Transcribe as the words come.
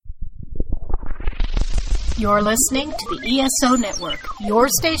You're listening to the ESO Network, your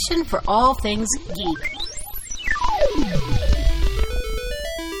station for all things geek.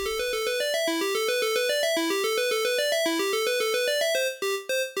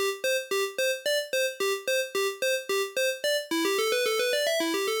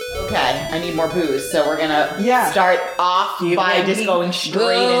 Okay, I need more booze, so we're gonna start off by just going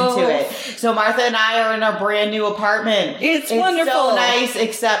straight into it. So Martha and I are in our brand new apartment. It's wonderful. So nice,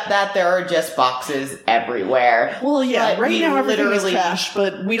 except that there are just boxes everywhere. Well, yeah, but right now everything is cash,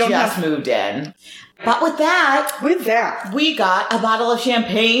 but we don't just have moved in. But with that, we got a bottle of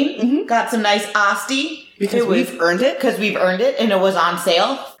champagne, got some nice Asti. Because we've earned it? Because we've earned it, and it was on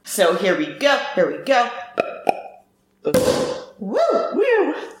sale. So here we go. Woo!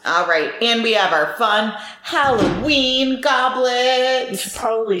 Woo! All right, and we have our fun Halloween goblets. We should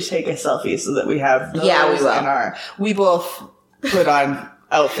probably take a selfie so that we have those we will. in our... We both put on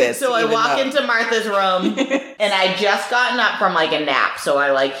outfits. So I walk into Martha's room, and I just gotten up from, like, a nap. So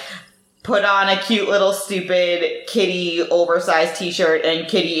I, put on a cute little stupid kitty oversized t-shirt and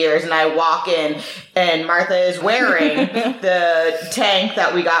kitty ears, and I walk in, and Martha is wearing the tank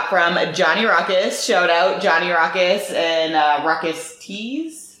that we got from Johnny Ruckus. Shout out Johnny Ruckus and Ruckus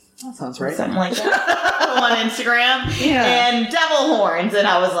Tees. That sounds right. Something like that. On Instagram. Yeah. And devil horns. And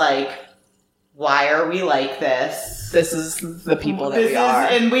I was like, why are we like this? This is the people that we are.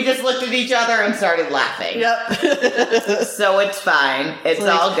 And we just looked at each other and started laughing. Yep. So it's fine. It's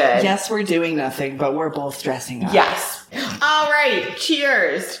all good. Yes, we're doing nothing, but we're both dressing up. Yes. All right.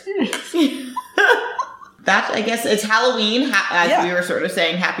 Cheers. That, I guess, it's Halloween. As we were sort of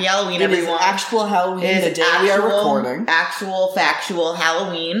saying, happy Halloween, everyone. It is actual Halloween, the day we are recording. Actual, factual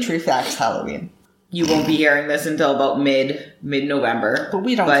Halloween. True facts Halloween. You won't be hearing this until about mid-November. But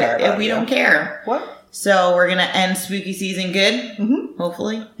we don't care about we don't care. What? So we're going to end spooky season good,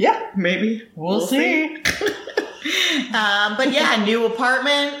 hopefully. Yeah. Maybe. We'll see. But yeah, new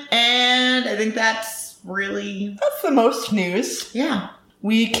apartment, and I think that's really... That's the most news. Yeah.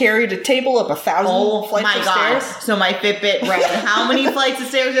 We carried a table up 1,000 flights of stairs. So my Fitbit read how many flights of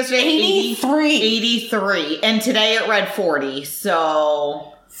stairs yesterday? 83. And today it read 40,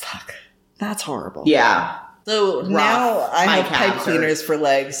 so... Fuck. That's horrible. Yeah. So now I have pipe cleaners for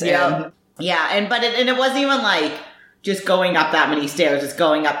legs. Yep. Yeah, but it wasn't even like just going up that many stairs. It's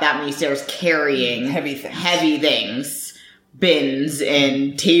going up that many stairs carrying heavy things. Bins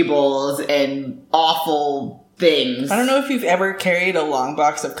and tables and awful things. I don't know if you've ever carried a long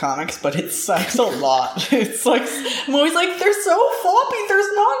box of comics, but it sucks a lot. It's like, I'm always like, they're so floppy.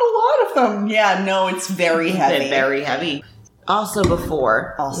 There's not a lot of them. Yeah, no, it's very heavy. It's very heavy. Also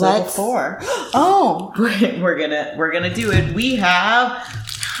before. Oh. We're gonna do it. We have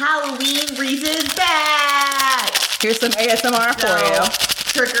Halloween Reese's back. Here's some ASMR for you.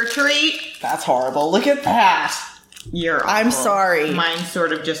 Trick or treat. That's horrible. Look at that. I'm sorry. Mine's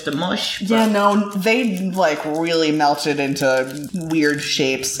sort of just a mush. Yeah, no, they really melted into weird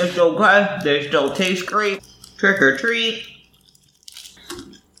shapes. It's okay. They still taste great. Trick or treat.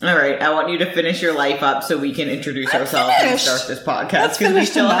 All right, I want you to finish your life up so we can introduce ourselves and start this podcast, because we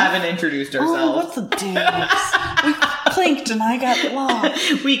still haven't introduced ourselves. Oh, what's the dance? We clinked and I got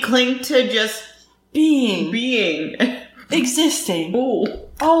lost. We clinked to just being. Existing. Ooh.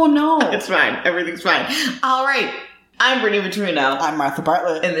 Oh, no. It's fine. Everything's fine. All right. I'm Brittany Vitrino. I'm Martha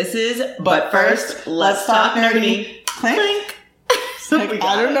Bartlett. And this is But First, Let's Talk Nerdy. Clink.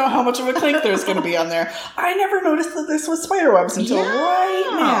 I don't know how much of a clink there's going to be on there. I never noticed that this was spiderwebs until right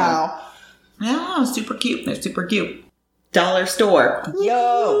now. Yeah, super cute. They're super cute. Dollar store.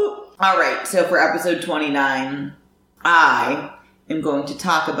 Yo. All right, so for episode 29, I am going to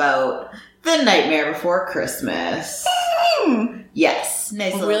talk about The Nightmare Before Christmas. Yes.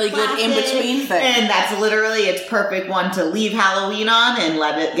 Nice little really classic. Good in-between thing. And that's literally its perfect one to leave Halloween on and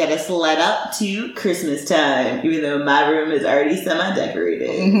let it get us led up to Christmas time, even though my room is already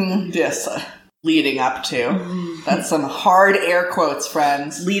semi-decorated. Yes. Leading up to. That's some hard air quotes,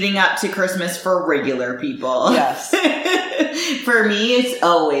 friends. Leading up to Christmas for regular people. Yes. For me, it's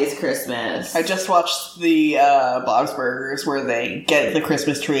always Christmas. I just watched the Bob's Burgers where they get the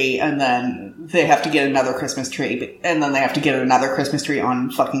Christmas tree and then they have to get another Christmas tree and then they have to get another Christmas tree on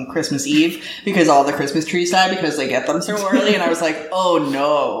fucking Christmas Eve because all the Christmas trees died because they get them so early, and I was like, oh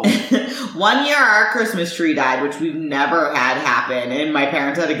no. 1 year our Christmas tree died, which we've never had happen, and my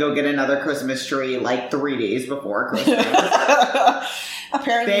parents had to go get another Christmas tree 3 days before before Christmas.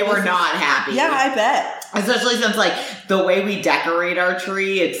 Apparently They were not happy. Yeah, I bet. Especially since, like, the way we decorate our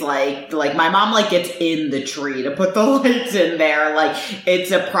tree, it's like my mom, like, gets in the tree to put the lights in there. Like,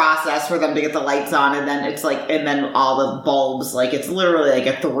 it's a process for them to get the lights on, and then it's like, and then all the bulbs, like, it's literally like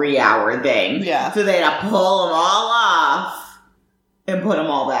a 3-hour thing. Yeah. So they had to pull them all off and put them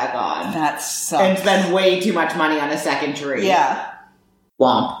all back on. That sucks. And spend way too much money on a second tree. Yeah.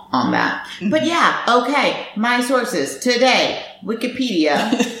 Womp on that. But yeah, okay. My sources today, Wikipedia.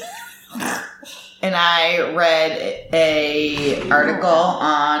 And I read a article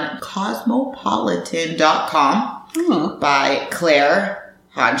on cosmopolitan.com by Claire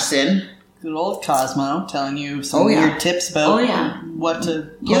Hodgson. Good old Cosmo telling you some weird tips about what to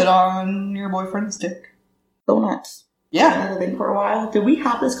put on your boyfriend's dick. Donuts. Yeah. Another thing for a while. Did we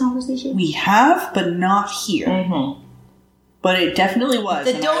have this conversation? We have, but not here. Mm-hmm. But it definitely was.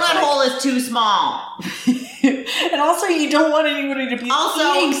 The donut hole is too small. And also, you don't want anybody to be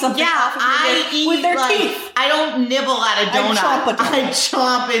eating something off of your dick with their teeth. I don't nibble at a donut. I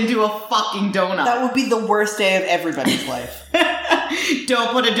chomp into a fucking donut. That would be the worst day of everybody's life. Don't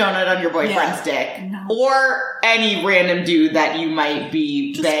put a donut on your boyfriend's dick. No. Or any random dude that you might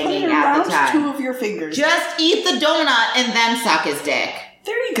be banging at the time. 2 of your fingers. Just eat the donut and then suck his dick.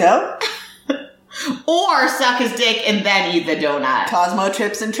 There you go. Or suck his dick and then eat the donut. Cosmo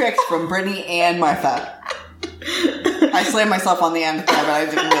tips and tricks from Brittany and Martha. I slammed myself on the end there, but I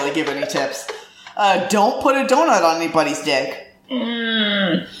didn't really give any tips. Don't put a donut on anybody's dick.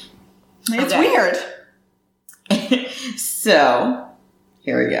 It's weird. So,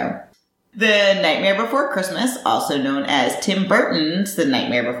 here we go. The Nightmare Before Christmas, also known as Tim Burton's The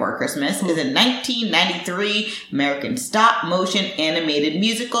Nightmare Before Christmas, is a 1993 American stop-motion animated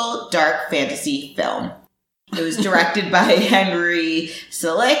musical dark fantasy film. It was directed by Henry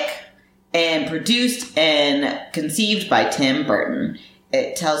Selick and produced and conceived by Tim Burton.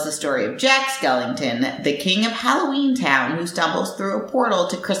 It tells the story of Jack Skellington, the king of Halloween Town, who stumbles through a portal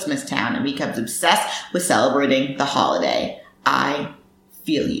to Christmas Town and becomes obsessed with celebrating the holiday. I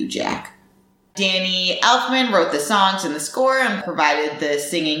feel you, Jack. Danny Elfman wrote the songs and the score and provided the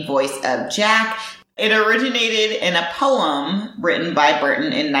singing voice of Jack. It originated in a poem written by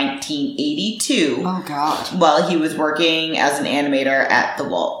Burton in 1982. Oh, God. While he was working as an animator at the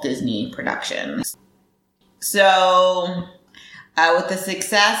Walt Disney Productions. So, with the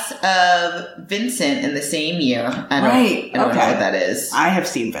success of Vincent in the same year. I don't know what that is. I have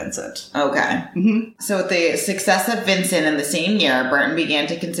seen Vincent. Okay. Mm-hmm. So with the success of Vincent in the same year, Burton began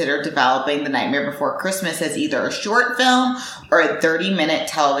to consider developing The Nightmare Before Christmas as either a short film or a 30-minute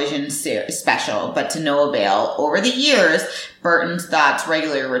television special, but to no avail. Over the years, Burton's thoughts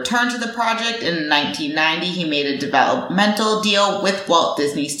regularly returned to the project. In 1990, he made a developmental deal with Walt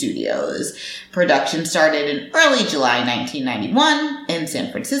Disney Studios. Production started in early July 1991 in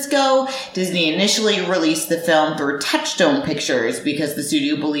San Francisco. Disney initially released the film through Touchstone Pictures because the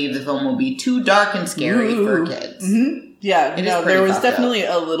studio believed the film would be too dark and scary for kids. Mm-hmm. Yeah, there was definitely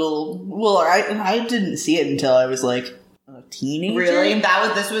up. A little... Well, I didn't see it until I was like a teenager. Really?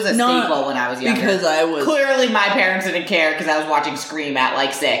 This was a staple when I was younger. Because I was... Clearly my parents didn't care because I was watching Scream at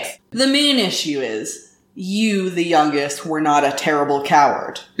like 6. The main issue is... You, the youngest, were not a terrible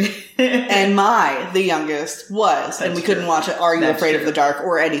coward. And the youngest, was. And we couldn't watch it, Are You Afraid of the Dark,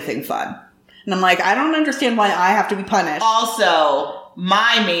 or anything fun. And I'm like, I don't understand why I have to be punished. Also,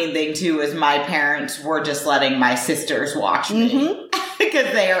 my main thing, too, is my parents were just letting my sisters watch me. Mm-hmm.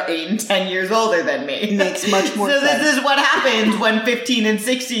 Because they are 8 and 10 years older than me. It makes much more sense. So this is what happens when 15 and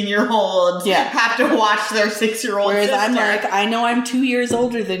 16-year-olds have to watch their 6-year-old Whereas sister. I'm like, I know I'm 3 years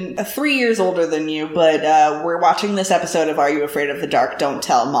older than you, but we're watching this episode of Are You Afraid of the Dark? Don't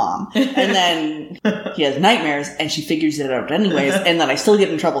tell Mom. And then he has nightmares, and she figures it out anyways, and then I still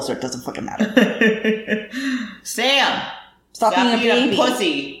get in trouble, so it doesn't fucking matter. Sam! Stop being a baby.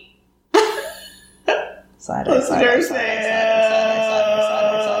 Pussy. Side-eye.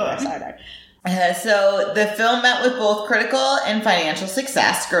 So the film met with both critical and financial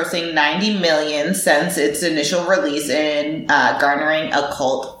success, grossing $90 million since its initial release and garnering a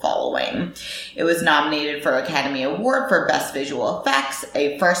cult following. It was nominated for Academy Award for Best Visual Effects,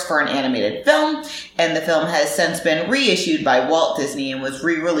 a first for an animated film, and the film has since been reissued by Walt Disney and was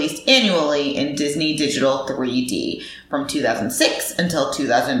re-released annually in Disney Digital 3D from 2006 until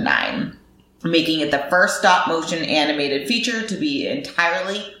 2009. Making it the first stop-motion animated feature to be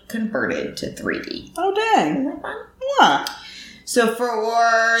entirely converted to 3D. Oh, dang. Isn't that fun? Yeah. So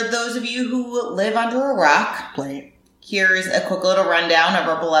for those of you who live under a rock, here's a quick little rundown of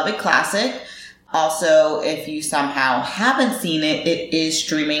our beloved classic. Also, if you somehow haven't seen it, it is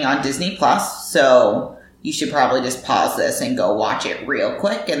streaming on Disney+, so you should probably just pause this and go watch it real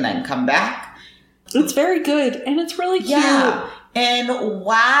quick and then come back. It's very good, and it's really cute. Yeah. And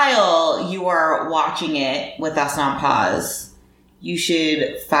while you are watching it with us on pause, you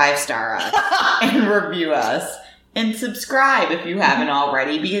should 5-star us and review us. And subscribe if you haven't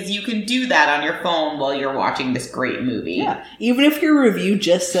already, because you can do that on your phone while you're watching this great movie. Yeah. Even if your review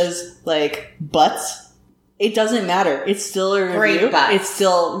just says, like, butts, it doesn't matter. It's still a review. Great butts. It's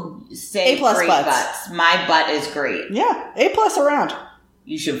still Say A+ great butts. My butt is great. Yeah, A+ around.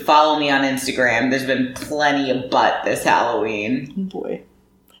 You should follow me on Instagram. There's been plenty of butt this Halloween. Oh boy.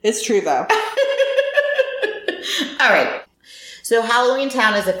 It's true, though. All right. So Halloween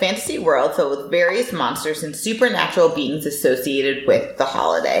Town is a fantasy world filled with various monsters and supernatural beings associated with the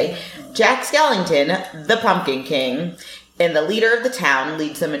holiday. Jack Skellington, the Pumpkin King, and the leader of the town,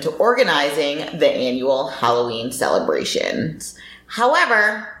 leads them into organizing the annual Halloween celebrations.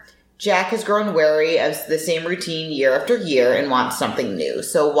 However, Jack has grown wary of the same routine year after year and wants something new.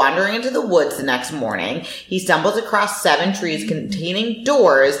 So wandering into the woods the next morning, he stumbles across 7 trees containing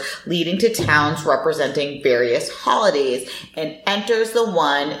doors leading to towns representing various holidays and enters the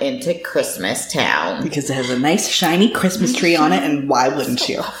one into Christmas Town. Because it has a nice shiny Christmas tree on it, and why wouldn't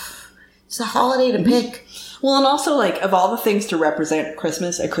you? It's a holiday to pick. Well, and also, like, of all the things to represent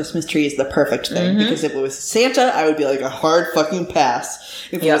Christmas, a Christmas tree is the perfect thing. Because if it was Santa, I would be like, a hard fucking pass.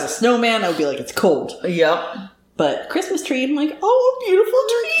 If it was a snowman, I would be like, it's cold. Yep. But Christmas tree, I'm like, oh, a beautiful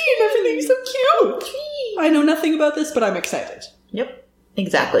tree, and everything's so cute. I know nothing about this, but I'm excited. Yep.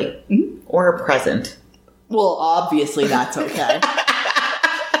 Exactly. Mm-hmm. Or a present. Well, obviously that's okay.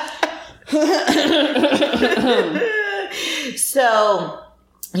 So,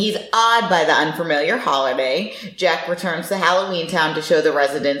 he's awed by the unfamiliar holiday. Jack returns to Halloween Town to show the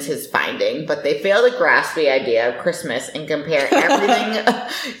residents his finding, but they fail to grasp the idea of Christmas and compare everything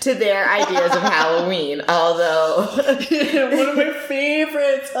to their ideas of Halloween. Although one of my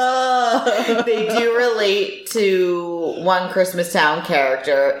favorites. They do relate to one Christmas Town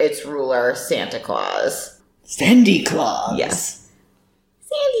character, its ruler, Santa Claus. Sandy Claus. Yes.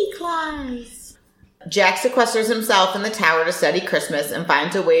 Sandy Claus. Jack sequesters himself in the tower to study Christmas and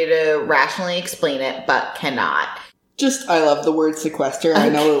finds a way to rationally explain it, but cannot. I love the word sequester. I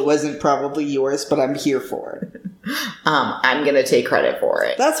know it wasn't probably yours, but I'm here for it. I'm gonna take credit for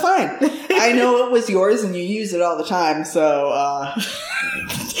it. That's fine. I know it was yours and you use it all the time, so,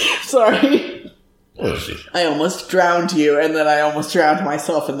 sorry. I almost drowned you, and then I almost drowned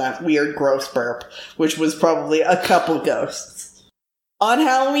myself in that weird gross burp, which was probably a couple ghosts. On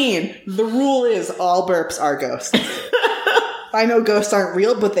Halloween, the rule is all burps are ghosts. I know ghosts aren't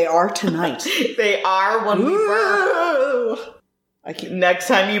real, but they are tonight. They are when we burp. Next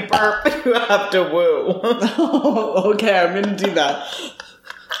time you burp, you have to woo. Oh, okay, I'm gonna do that.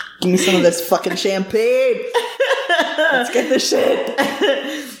 Give me some of this fucking champagne. Let's get this shit.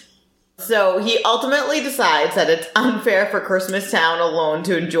 So he ultimately decides that it's unfair for Christmas Town alone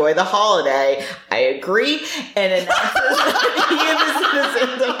to enjoy the holiday. I agree. And announces that he and the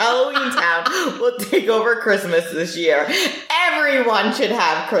citizens of Halloween Town will take over Christmas this year. Everyone should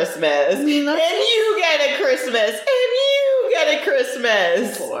have Christmas. And you get a Christmas. And you get a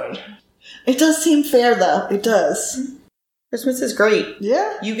Christmas. Lord. It does seem fair, though. It does. Christmas is great.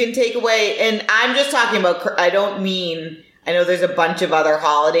 Yeah. You can take away, and I'm just talking about, I don't mean... I know there's a bunch of other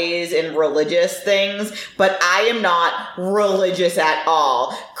holidays and religious things, but I am not religious at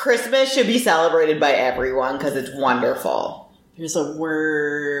all. Christmas should be celebrated by everyone because it's wonderful. There's a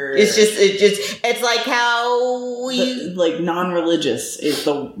word. It's like how we... like non-religious is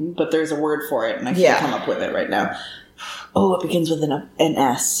but there's a word for it, and I can't come up with it right now. Oh, it begins with an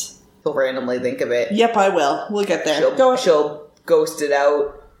S. You'll randomly think of it. Yep, I will. We'll get there. She'll ghost it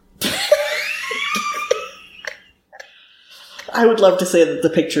out. I would love to say that the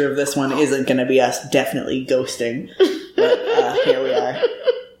picture of this one isn't going to be us definitely ghosting, but here we are.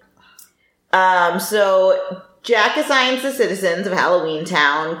 So Jack assigns the citizens of Halloween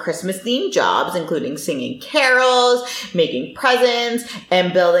Town Christmas-themed jobs, including singing carols, making presents,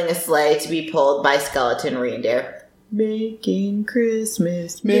 and building a sleigh to be pulled by skeleton reindeer. Making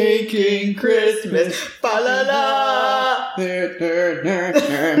Christmas, making Christmas, fa-la-la. Get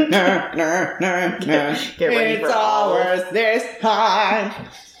ready for ours this time.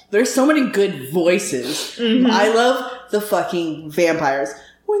 There's so many good voices. Mm-hmm. I love the fucking vampires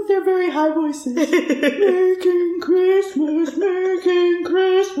with their very high voices. Making Christmas, making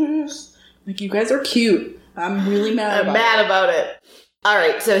Christmas. Like, you guys are cute. I'm really mad about it. I'm mad about it. All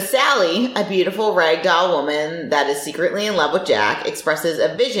right, so Sally, a beautiful ragdoll woman that is secretly in love with Jack, expresses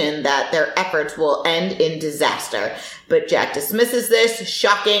a vision that their efforts will end in disaster. But Jack dismisses this,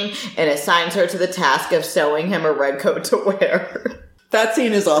 shocking, and assigns her to the task of sewing him a red coat to wear. That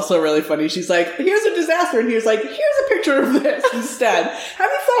scene is also really funny. She's like, here's a disaster, and he's like, here's a picture of this instead.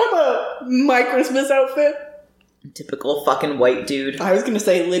 Have you thought about my Christmas outfit? Typical fucking white dude. I was going to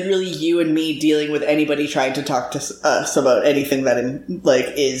say, literally you and me dealing with anybody trying to talk to us about anything that,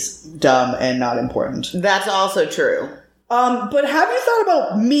 is dumb and not important. That's also true. But have you thought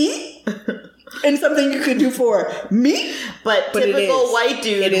about me? And something you could do for me? But typical white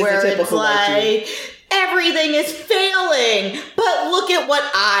dude where it's like, everything is failing, but look at what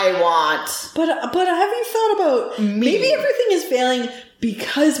I want. But have you thought about maybe everything is failing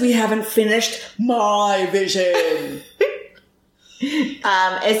because we haven't finished my vision?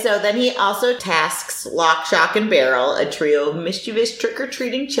 And so then he also tasks Lock, Shock, and Barrel, a trio of mischievous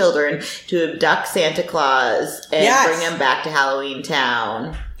trick-or-treating children, to abduct Santa Claus and bring him back to Halloween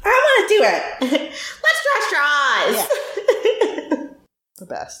Town. I want to do it. Let's try straws. Yeah. The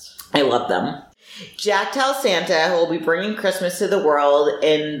best. I love them. Jack tells Santa he'll be bringing Christmas to the world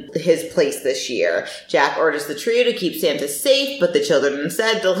in his place this year. Jack orders the trio to keep Santa safe, but the children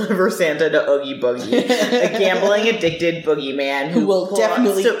instead deliver Santa to Oogie Boogie, a gambling-addicted boogeyman who will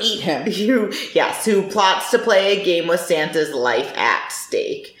definitely eat him. Who plots to play a game with Santa's life at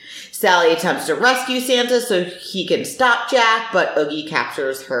stake. Sally attempts to rescue Santa so he can stop Jack, but Oogie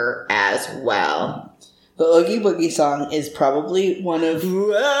captures her as well. The Oogie Boogie song is probably one of...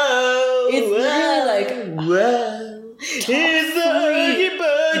 Whoa! It's literally like... Whoa! It's the Oogie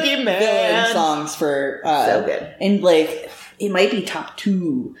Boogie Man! Villain songs for... so good. And, like, it might be top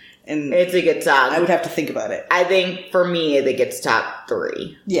 2. And it's a good song. I would have to think about it. I think, for me, I think it's top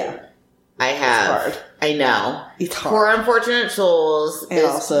 3. Yeah. It's hard. I know. It's hard. Poor Unfortunate Souls is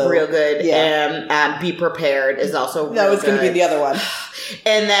also real good. Yeah. And Be Prepared is also real good. That was going to be the other one.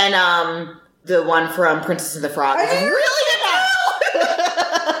 And then, the one from Princess and the Frog is really good.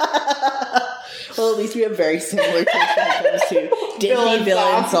 Well, at least we have very similar taste when it comes to Disney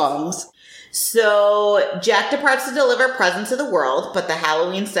villain songs. So, Jack departs to deliver presents to the world, but the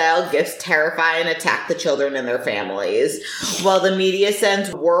Halloween-style gifts terrify and attack the children and their families. While the media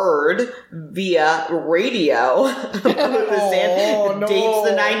sends word via radio about the dates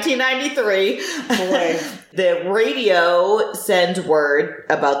the 1993. Boy. The radio sends word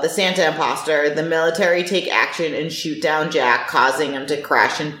about the Santa imposter. The military take action and shoot down Jack, causing him to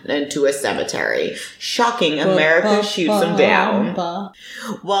crash into a cemetery. Shocking, America shoots him down.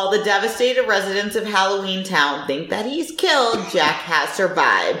 While the devastated residents of Halloween Town think that he's killed, Jack has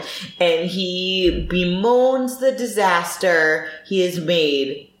survived, and he bemoans the disaster he has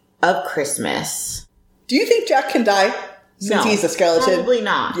made of Christmas. Do you think Jack can die? Since he's a skeleton? Probably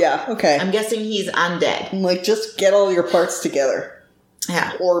not. Yeah, okay. I'm guessing he's undead. Like, just get all your parts together.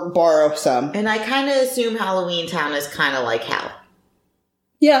 Yeah. Or borrow some. And I kind of assume Halloween Town is kind of like hell.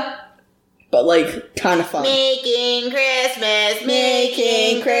 Yeah. But, like, kind of fun. Making Christmas,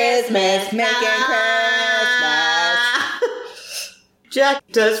 making Christmas, making Christmas. Jack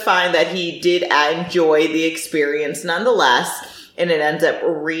does find that he did enjoy the experience nonetheless, and it ends up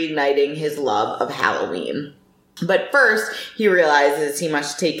reigniting his love of Halloween. But first, he realizes he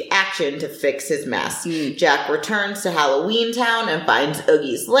must take action to fix his mess. Jack returns to Halloween Town and finds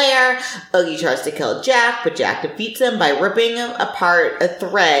Oogie's lair. Oogie tries to kill Jack, but Jack defeats him by ripping apart a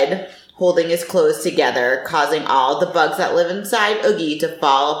thread holding his clothes together, causing all the bugs that live inside Oogie to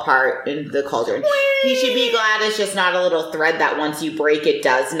fall apart in the cauldron. He should be glad it's just not a little thread that once you break, it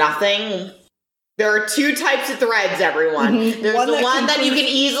does nothing. There are 2 types of threads, everyone. There's the one that you can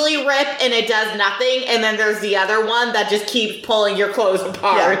easily rip and it does nothing, and then there's the other one that just keeps pulling your clothes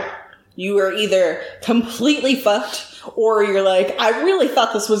apart. Yeah. You are either completely fucked, or you're like, I really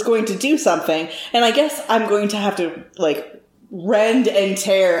thought this was going to do something, and I guess I'm going to have to, like, rend and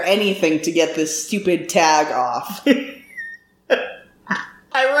tear anything to get this stupid tag off.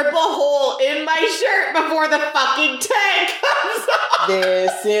 I rip a hole in my shirt before the fucking tag comes off.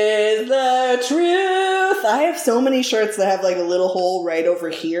 This is the truth. I have so many shirts that have like a little hole right over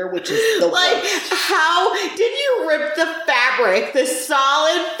here, which is the worst. How did you rip the fabric, the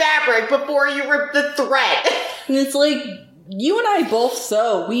solid fabric, before you rip the thread? And it's like, you and I both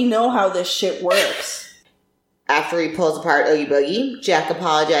sew. We know how this shit works. After he pulls apart Oogie Boogie, Jack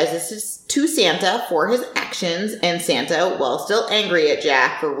apologizes to Santa for his actions, and Santa, while still angry at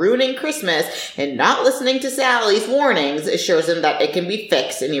Jack for ruining Christmas and not listening to Sally's warnings, assures him that it can be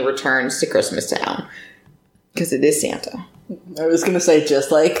fixed, and he returns to Christmas Town. Because it is Santa. I was going to say,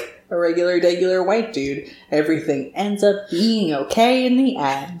 just like a regular white dude. Everything ends up being okay in the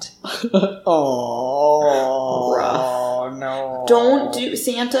end. Oh, rough. No. Don't do...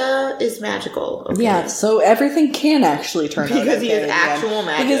 Santa is magical. Okay? Yeah, so everything can actually turn out because okay he is in the actual end.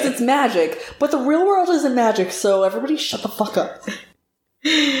 magic. Because it's magic. But the real world isn't magic, so everybody shut the fuck up.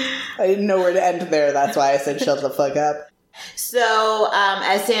 I didn't know where to end there, that's why I said shut the fuck up. So,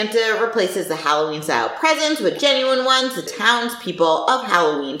 as Santa replaces the Halloween-style presents with genuine ones, the townspeople of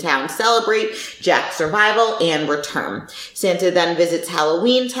Halloween Town celebrate Jack's survival and return. Santa then visits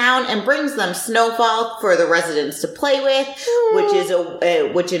Halloween Town and brings them Snowfall for the residents to play with,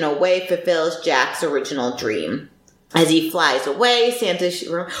 which in a way fulfills Jack's original dream. As he flies away, Santa...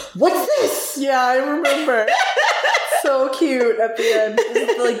 What's this? Yeah, I remember. So cute at the end. Is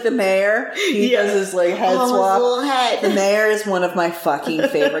it like the mayor? He does his like head swap. His little head. The mayor is one of my fucking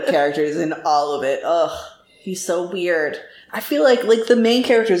favorite characters in all of it. Ugh, he's so weird. I feel like the main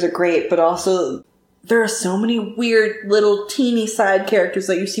characters are great, but also there are so many weird little teeny side characters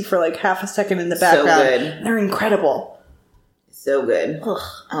that you see for like half a second in the background. So good. They're incredible. So good. Ugh.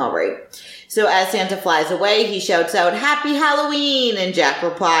 All right. So as Santa flies away, he shouts out, "Happy Halloween!" And Jack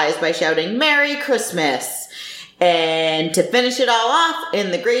replies by shouting, "Merry Christmas!" And to finish it all off, in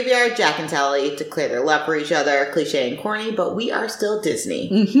the graveyard, Jack and Sally declare their love for each other. Cliche and corny, but we are still Disney.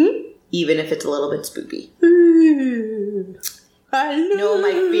 Mm-hmm. Even if it's a little bit spooky. I love No,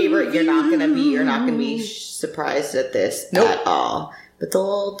 my favorite, you're not gonna be surprised at this at all. But the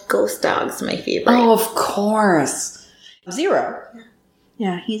little ghost dog's my favorite. Oh, of course. Zero.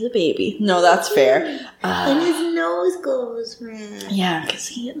 Yeah, he's a baby. No, that's fair. And his nose goes red. Yeah, because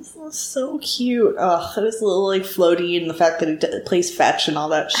he is so cute. Ugh, and his little like floaty and the fact that he plays fetch and all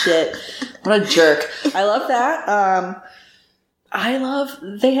that shit. What a jerk. I love that.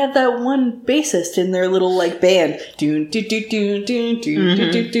 They had that one bassist in their little like band.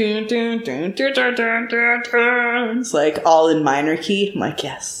 It's like all in minor key. I'm like,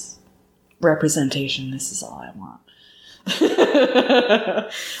 yes. Representation, this is all I want.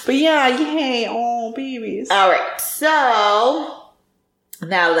 But yeah, yay, oh babies. Alright, so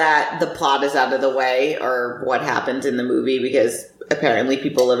now that the plot is out of the way, or what happens in the movie, because apparently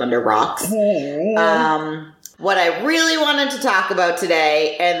people live under rocks, what I really wanted to talk about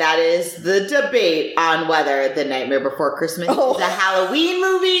today, and that is the debate on whether The Nightmare Before Christmas is a Halloween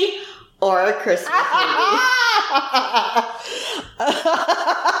movie or a Christmas movie.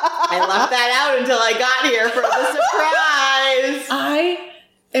 I left that out until I got here for the surprise. I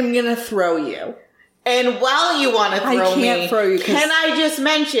am gonna throw you. And while you want to throw me, I can't throw you. Can I just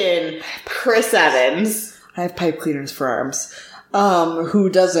mention Chris Evans? I have pipe cleaners for arms. Who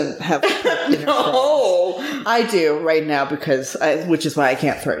doesn't have pipe cleaners for arms? I do right now which is why I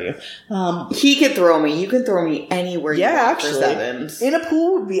can't throw you. He could throw me. You can throw me anywhere you want, actually. Chris Evans. In a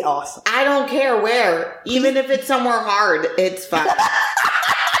pool would be awesome. I don't care where. Even if it's somewhere hard, it's fine.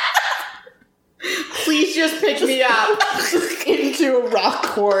 Please just pick me up. Into a rock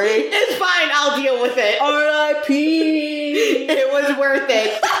quarry. It's fine. I'll deal with it. R.I.P. It was worth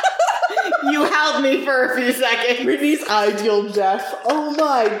it. You held me for a few seconds. Brittany's ideal death. Oh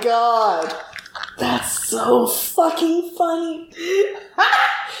my god. That's so fucking funny.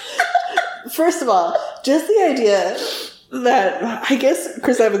 First of all, just the idea that I guess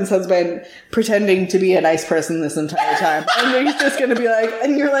Chris Evans has been pretending to be a nice person this entire time. And he's just going to be like,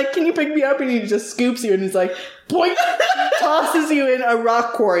 and you're like, can you pick me up? And he just scoops you and he's like, boink, tosses you in a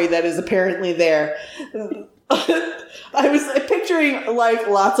rock quarry that is apparently there. I was picturing like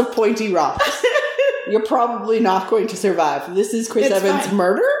lots of pointy rocks. You're probably not going to survive. This is Chris Evans'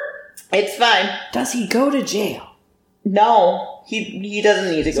 murder? It's fine. Does he go to jail? No, he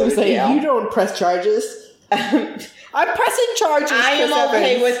doesn't need to go to jail. You don't press charges. I'm pressing charges. I am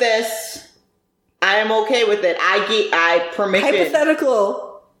okay with this. I am okay with it. I permission.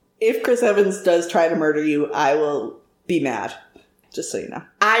 Hypothetical. If Chris Evans does try to murder you, I will be mad. Just so you know.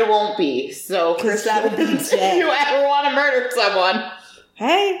 I won't be. So Chris Evans, if you ever want to murder someone.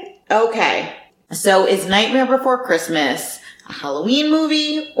 Hey. Okay. So is Nightmare Before Christmas a Halloween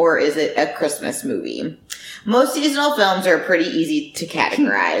movie or is it a Christmas movie? Most seasonal films are pretty easy to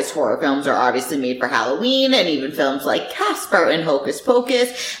categorize. Horror films are obviously made for Halloween, and even films like Casper and Hocus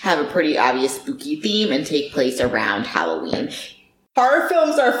Pocus have a pretty obvious spooky theme and take place around Halloween. Horror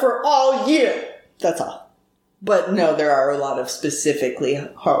films are for all year. That's all. But no, there are a lot of specifically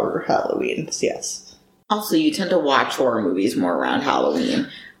horror Halloweens, yes. Also, you tend to watch horror movies more around Halloween.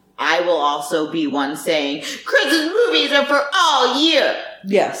 I will also be one saying, Christmas movies are for all year.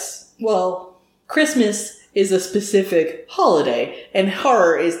 Yes. Well, Christmas is a specific holiday, and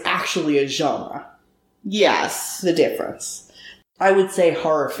horror is actually a genre. Yes. The difference. I would say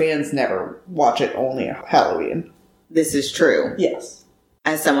horror fans never watch it only Halloween. This is true. Yes.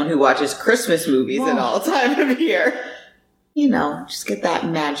 As someone who watches Christmas movies at all time of year, you know, just get that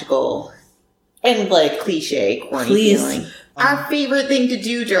magical and like cliche, corny feeling. Our favorite thing to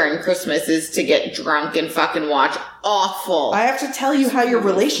do during Christmas is to get drunk and fucking watch awful. I have to tell you how your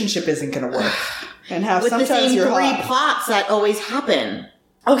relationship isn't going to work, and how with sometimes the same you're three hot. plots that always happen.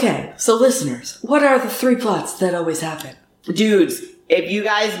 Okay, so listeners, what are the 3 plots that always happen? Dudes, if you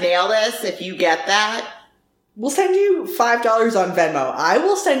guys nail this, if you get that, we'll send you $5 on Venmo. I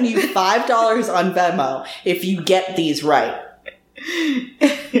will send you $5 on Venmo if you get these right.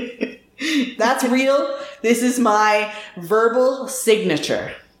 That's real. This is my verbal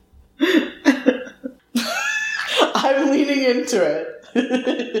signature. I'm leaning into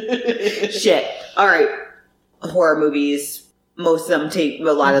it. Shit. All right. Horror movies. A lot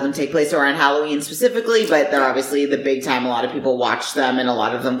of them take place around Halloween specifically, but they're obviously the big time. A lot of people watch them, and a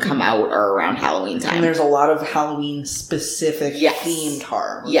lot of them come out or around Halloween time. And there's a lot of Halloween specific themed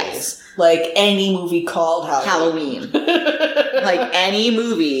horror movies. Yes. Like any movie called Halloween. Like any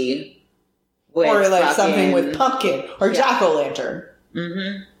movie with or like something with pumpkin or jack-o'-lantern.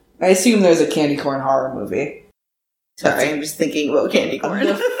 Mm-hmm. I assume there's a candy corn horror movie. Sorry, I'm just thinking about candy corn.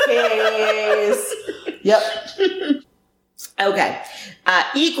 The face. Yep. Okay.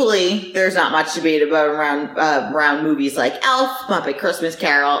 Equally, there's not much debate about around movies like Elf, Muppet Christmas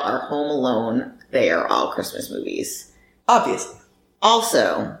Carol, or Home Alone. They are all Christmas movies. Obviously.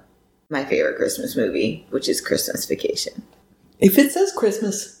 Also, my favorite Christmas movie, which is Christmas Vacation. If it says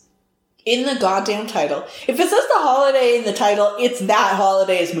Christmas in the goddamn title, if it says the holiday in the title, it's that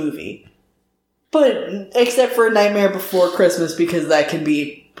holiday's movie. But, except for Nightmare Before Christmas, because that can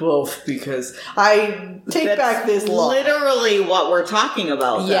be both, because I take back this law. Literally what we're talking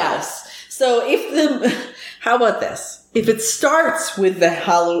about, though. Yes. So how about this? If it starts with the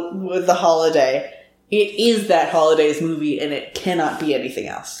holiday, it is that holiday's movie, and it cannot be anything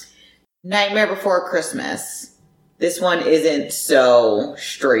else. Nightmare Before Christmas. This one isn't so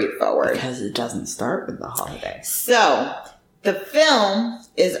straightforward. Because it doesn't start with the holiday. So, the film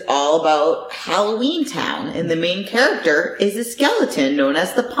is all about Halloween Town, and the main character is a skeleton known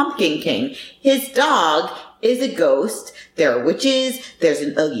as the Pumpkin King. His dog is a ghost. There are witches. There's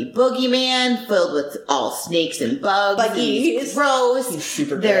an Oogie Boogie Man filled with all snakes and bugs. Buggies. Gross. He's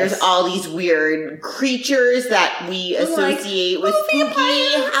super gross. There's all these weird creatures that we associate with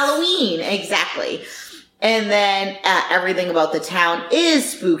spooky Halloween. Exactly. And then everything about the town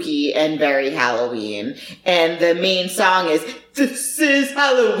is spooky and very Halloween. And the main song is, "This is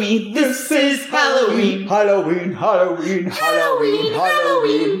Halloween, this is Halloween. Halloween, Halloween, Halloween,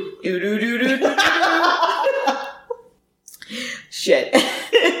 Halloween. Do-do-do-do-do-do." Shit.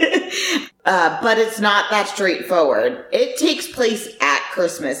 But it's not that straightforward. It takes place at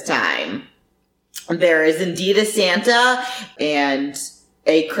Christmas time. There is indeed a Santa and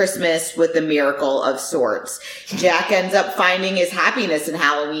a Christmas with a miracle of sorts. Jack ends up finding his happiness in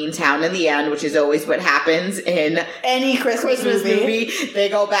Halloween Town in the end, which is always what happens in any Christmas movie. They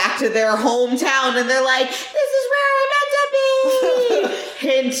go back to their hometown and they're like, "This is where I meant to be."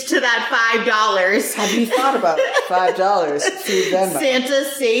 Hint to that $5. Have you thought about it? $5 through Venmo. Santa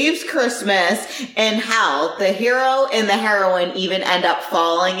saves Christmas, and hell, the hero and the heroine even end up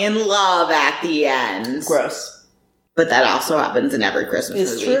falling in love at the end. Gross. But that also happens in every Christmas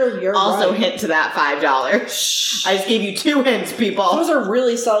movie. It's true, you're also right. Hint to that $5. I just gave you 2 hints, people. Those are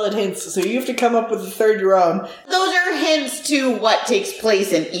really solid hints, so you have to come up with a third your own. Those are hints to what takes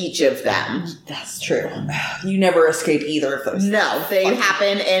place in each of them. That's true. You never escape either of those. No, they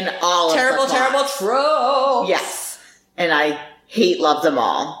happen in all Terrible, of the terrible plots. tropes. Yes. And I love them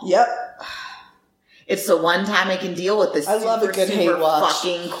all. Yep. It's the one time I can deal with this I love a good hate watch.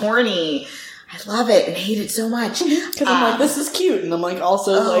 Fucking corny. I love it and hate it so much. Because I'm like, this is cute. And I'm like,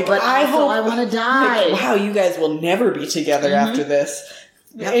 also, but I want to die. Like, wow, you guys will never be together after this.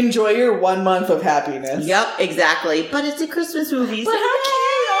 Yep. Enjoy your 1 month of happiness. Yep, exactly. But it's a Christmas movie. But so how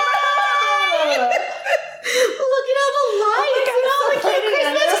cute! Look at all the lights and all the cute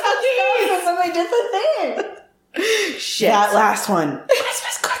Christmas cookies. And then they did the thing. Shit. That last one,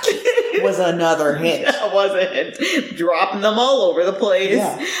 Christmas cookie, was another hint. That wasn't. Dropping them all over the place.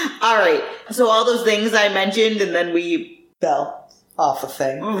 Yeah. All right. So all those things I mentioned, and then we Fell off a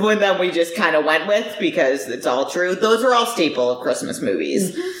thing. and then we just kind of went with because it's all true. Those are all staple of Christmas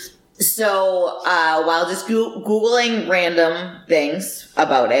movies. Mm-hmm. So while just Googling random things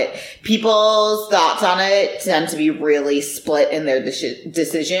about it, people's thoughts on it tend to be really split in their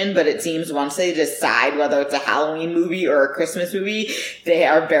decision, but it seems once they decide whether it's a Halloween movie or a Christmas movie, they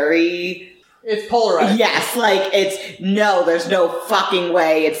are very It's polarized. Yes, like no, there's no fucking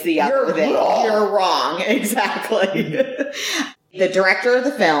way it's the other thing. You're wrong. Exactly. The director of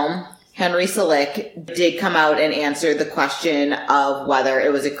the film, Henry Selick, did come out and answer the question of whether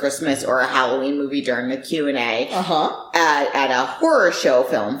it was a Christmas or a Halloween movie during a Q&A at a horror show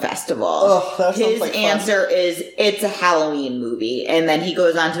film festival. Oh, that sounds like fun. Answer is it's a Halloween movie. And then he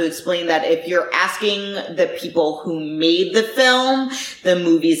goes on to explain that if you're asking the people who made the film, the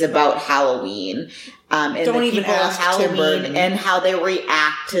movie's about Halloween. And Don't the even people of ask Tim Burton. Halloween and how they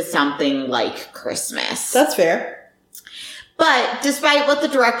react to something like Christmas. That's fair. But despite what the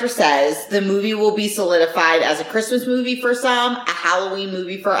director says, the movie will be solidified as a Christmas movie for some, a Halloween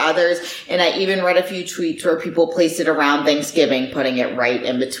movie for others, and I even read a few tweets where people placed it around Thanksgiving, putting it right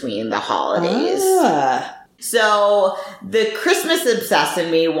in between the holidays. So the Christmas obsessed in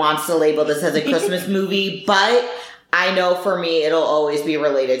me wants to label this as a Christmas movie, but I know for me it'll always be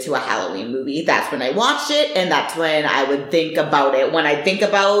related to a Halloween movie. That's when I watched it, and that's when I would think about it. When I think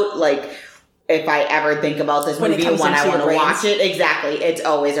about, like, if I ever think about this movie and when I want to watch it, exactly, it's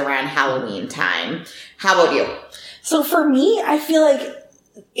always around Halloween time. How about you? So for me, I feel like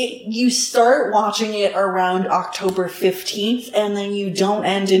you start watching it around October 15th and then you don't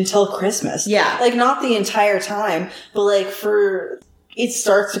end until Christmas. Yeah. Like, not the entire time, but like it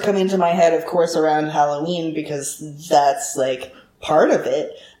starts to come into my head, of course, around Halloween because that's like part of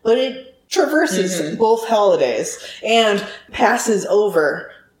it, but it traverses both holidays and passes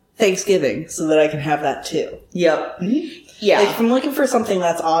over Thanksgiving so that I can have that too. Yep. Yeah. Like, if I'm looking for something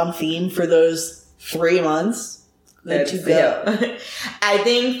that's on theme for those 3 months, then to go. Yeah. I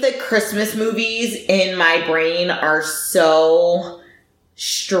think the Christmas movies in my brain are so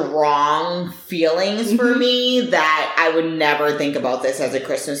strong feelings for me that I would never think about this as a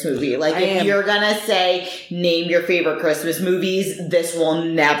Christmas movie. Like, if you're gonna say, name your favorite Christmas movies, this will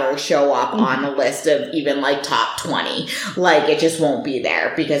never show up on a list of even, like, top 20. Like, it just won't be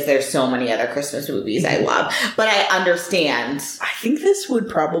there because there's so many other Christmas movies I love. But I understand. I think this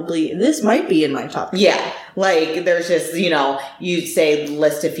might be in my top 10. Yeah. Like, there's just, you say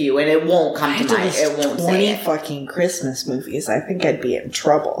list a few and it won't come to mind. It won't say 20 it. fucking Christmas movies. I think I'd be in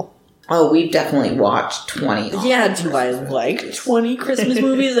trouble. Oh, we've definitely watched 20. Yeah, do I like 20 Christmas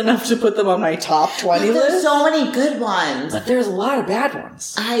movies enough to put them on my top 20 There's list? so many good ones. But there's a lot of bad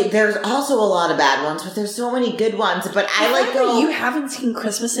ones. There's also a lot of bad ones, but there's so many good ones. But I like that you haven't seen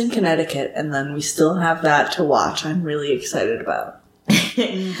Christmas in Connecticut, and then we still have that to watch. I'm really excited about.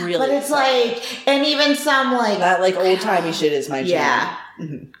 Really, but it's like, and even some like that, like, old-timey shit is my jam. Yeah.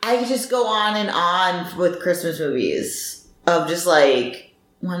 I could just go on and on with Christmas movies of just like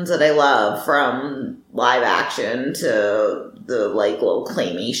ones that I love, from live action to the like little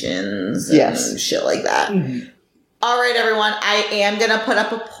claymations and shit like that. All right, everyone, I am gonna put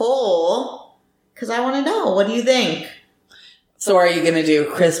up a poll because I want to know, what do you think? So are you going to do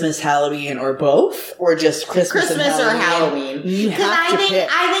Christmas, Halloween, or both? Or just Christmas and or Halloween? You have to pick.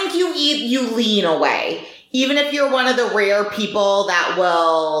 I think you lean away. Even if you're one of the rare people that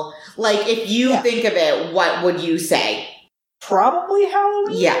will, like, if you think of it, what would you say? Probably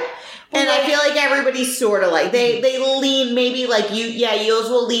Halloween? Yeah. And I feel like everybody's sort of like, they lean, maybe like yours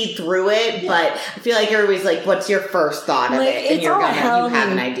will lead through it, but I feel like everybody's like, what's your first thought of it? And you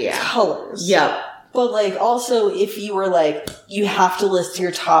have an idea. Colors. Yep. But, like, also, if you were like, you have to list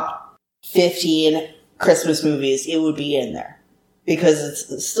your top 15 Christmas movies, it would be in there. Because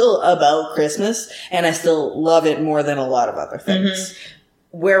it's still about Christmas, and I still love it more than a lot of other things.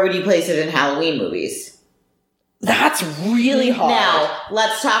 Where would you place it in Halloween movies? That's really hard. Now,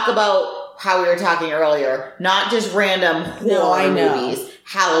 let's talk about how we were talking earlier. Not just random horror movies.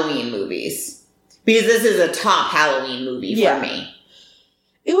 Halloween movies. Because this is a top Halloween movie for me.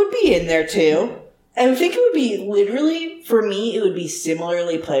 It would be in there, too. I think it would be, literally, for me, it would be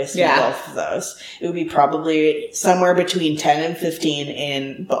similarly placed in both of those. It would be probably somewhere between 10 and 15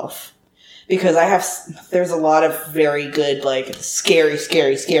 in both. Because there's a lot of very good, like, scary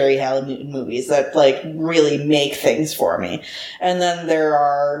Halloween movies that, like, really make things for me. And then there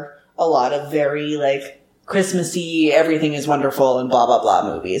are a lot of very, like, Christmassy, everything is wonderful and blah, blah,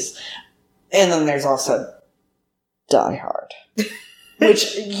 blah movies. And then there's also Die Hard.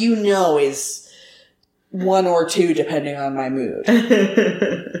 Which, is 1 or 2 depending on my mood.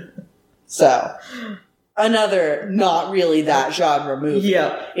 So, another not really that genre movie.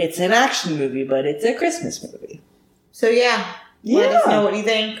 Yeah. It's an action movie, but it's a Christmas movie. So let us know what you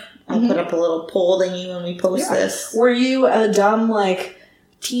think. I'll put up a little poll thingy when we post this. Were you a dumb, like,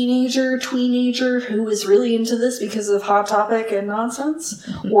 tweenager who was really into this because of Hot Topic and nonsense?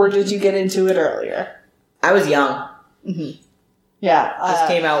 Or did you get into it earlier? I was young. Yeah. This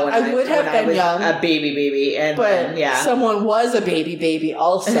came out when I would have when been I was young, a baby. And but then, yeah. someone was a baby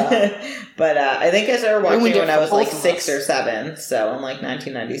also. But I think I started watching Ruined it it when I for was both like of 6 us. or 7. So in like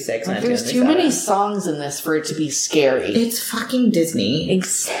 1996, There's too 1997. many songs in this for it to be scary. It's fucking Disney.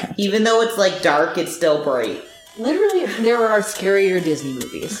 Exactly. Even though it's like dark, it's still bright. Literally, there are scarier Disney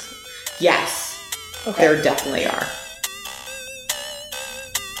movies. Yes. Okay. There definitely are.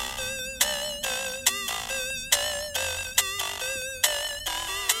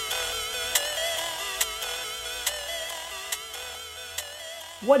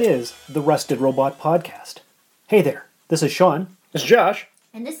 What is the Rusted Robot Podcast? Hey there, this is Sean. It's Josh.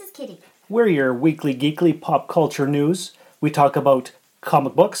 And this is Kitty. We're your weekly geekly pop culture news. We talk about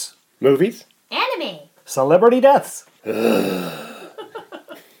comic books, Movies. Anime. celebrity deaths,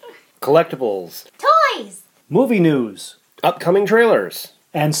 Collectibles. Toys. movie news, Upcoming trailers.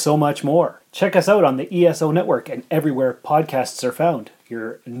 and so much more. Check us out on the ESO Network and everywhere podcasts are found.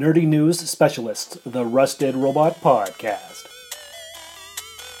 Your nerdy news specialist, the Rusted Robot Podcast.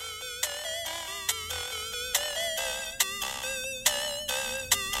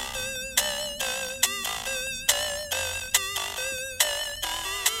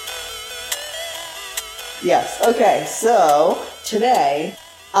 Yes. Okay. So today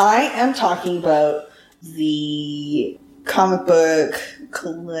I am talking about the comic book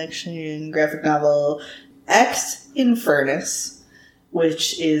collection graphic novel Ex Infernus,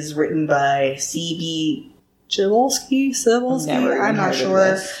 which is written by C.B. Cebulski. Never even I'm not heard of sure.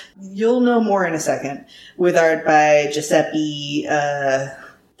 this. You'll know more in a second. With art by Giuseppe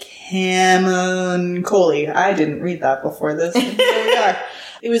Camuncoli. I didn't read that before this. Here we are.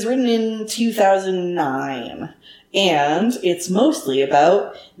 It was written in 2009, and it's mostly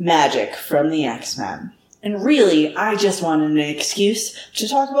about magic from the X-Men. And really, I just wanted an excuse to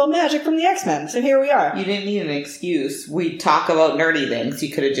talk about magic from the X-Men, so here we are. You didn't need an excuse. We talk about nerdy things.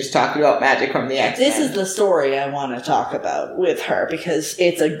 You could have just talked about magic from the X-Men. This is the story I want to talk about with her, because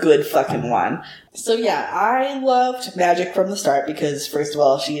it's a good fucking one. So yeah, I loved magic from the start, because first of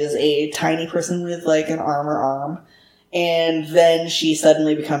all, she is a tiny person with like an armor arm. And then she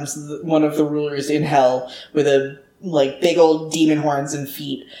suddenly becomes one of the rulers in hell with a like big old demon horns and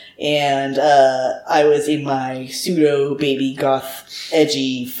feet. And I was in my pseudo baby goth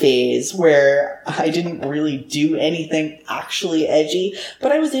edgy phase where I didn't really do anything actually edgy,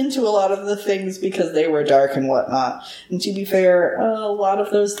 but I was into a lot of the things because they were dark and whatnot. And to be fair, a lot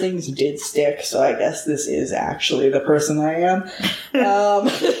of those things did stick, so I guess this is actually the person I am.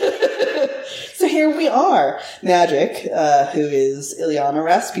 So here we are. Magic, who is Ilyana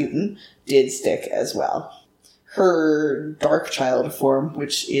Rasputin, did stick as well. Her dark child form,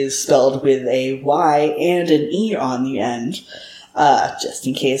 which is spelled with a Y and an E on the end, just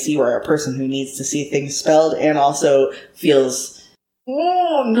in case you are a person who needs to see things spelled and also feels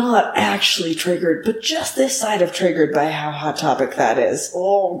not actually triggered, but just this side of triggered by how hot topic that is.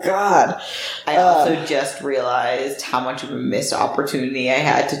 Oh, God. I also just realized how much of a missed opportunity I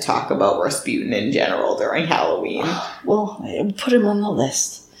had to talk about Rasputin in general during Halloween. Well, put him on the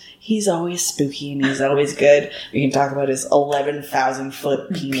list. He's always spooky and he's always good. We can talk about his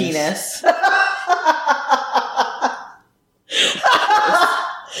 11,000-foot penis.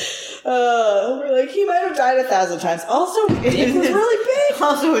 We're like, he might have died 1,000 times. Also, his dick was really big.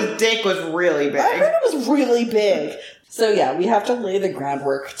 Also, his dick was really big. I heard it was really big. So yeah, we have to lay the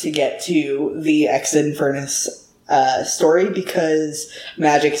groundwork to get to the Ex Infernus story, because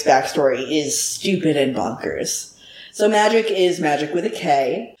Magic's backstory is stupid and bonkers. So Magic is Magic with a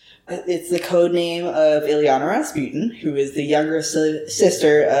K. It's the code name of Ilyana Rasputin, who is the younger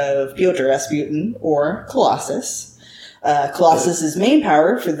sister of Pyotr Rasputin, or Colossus. Colossus's main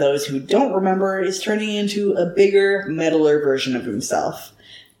power, for those who don't remember, is turning into a bigger, metaler version of himself.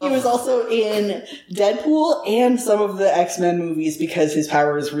 He was also in Deadpool and some of the X-Men movies because his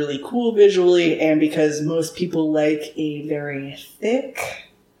power is really cool visually and because most people like a very thick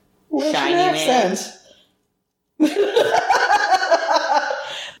Russian Shiny accent.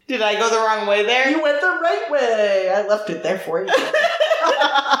 Did I go the wrong way there? You went the right way. I left it there for you.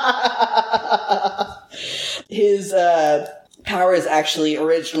 His powers actually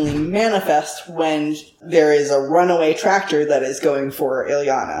originally manifest when there is a runaway tractor that is going for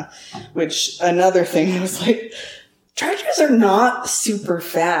Ilyana. Which, another thing, I was like, tractors are not super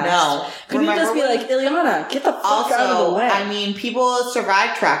fast. No. Couldn't you just be like, Ilyana, get the fuck out of the way? I mean, people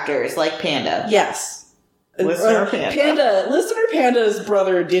survive tractors, like Panda. Yes. Listener Panda. Listener Panda's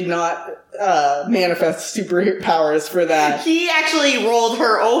brother did not manifest superpowers for that. He actually rolled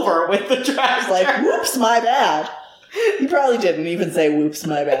her over with the tractor. Like, whoops, my bad. He probably didn't even say, whoops,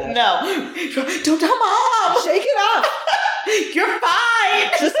 my bad. No. Don't tell Mom! Shake it off! You're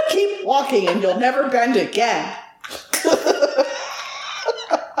fine. Just keep walking and you'll never bend again.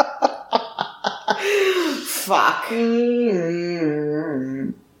 Fuck.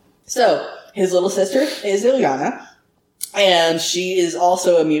 So, his little sister is Ilyana, and she is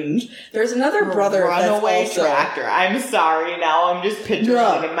also a mutant. There's another brother that's Runaway also... tractor. I'm sorry, now I'm just picturing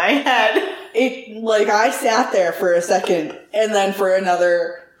it in my head. I sat there for a second, and then for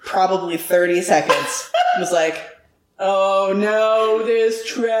another probably 30 seconds, was like, oh no, this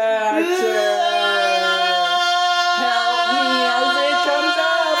tractor! Help me as it comes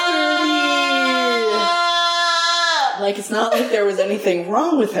after me! Like, it's not like there was anything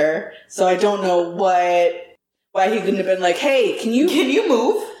wrong with her, so I don't know why he couldn't have been like, hey, can you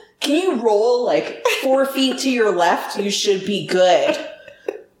move? Can you roll, 4 feet to your left? You should be good.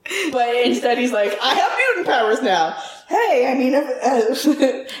 But instead he's like, I have mutant powers now. Hey, I mean,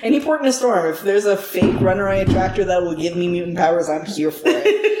 if any port in a storm, if there's a fake runaway tractor that will give me mutant powers, I'm here for it.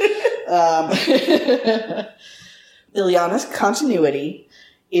 Ilyana's continuity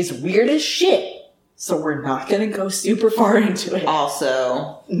is weird as shit, so we're not going to go super far into it.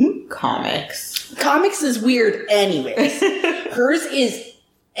 Also, comics. Comics is weird anyways. Hers is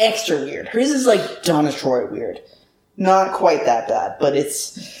extra weird. Hers is like Donna Troy weird. Not quite that bad, but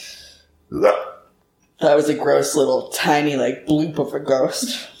it's... That was a gross little tiny bloop of a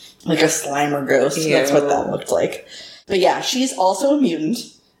ghost. Like a Slimer ghost. Ew. That's what that looked like. But yeah, she's also a mutant.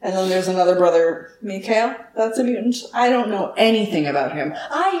 And then there's another brother, Mikhail, that's a mutant. I don't know anything about him.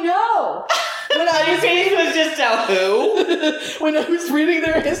 I know! When I was was just tell who? when I was reading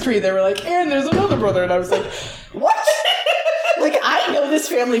their history, they were like, and there's another brother. And I was like, what? I know this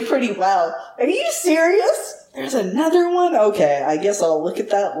family pretty well. Are you serious? There's another one? Okay, I guess I'll look at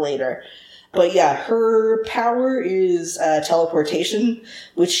that later. But yeah, her power is teleportation,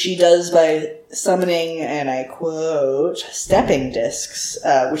 which she does by summoning, and I quote, stepping discs,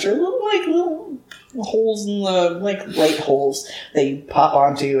 which are little holes in the, light holes that you pop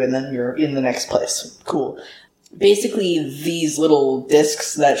onto, and then you're in the next place. Cool. Basically, these little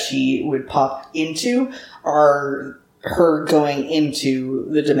discs that she would pop into are her going into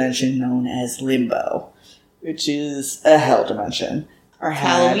the dimension known as Limbo, which is a hell dimension.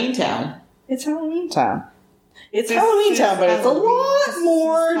 Halloween Town. It's Halloween Town. It's Halloween Town, but it's a lot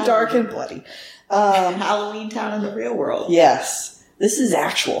more dark and bloody. Halloween Town in the real world. Yes. This is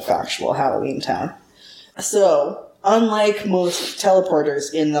actual factual Halloween Town. So, unlike most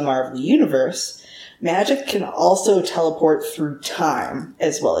teleporters in the Marvel Universe, magic can also teleport through time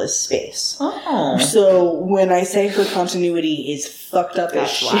as well as space. Oh. So, when I say her continuity is fucked up as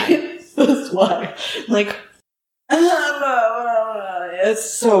shit, that's why. It's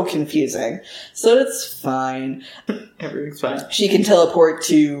so confusing. So it's fine. Everything's fine. She can teleport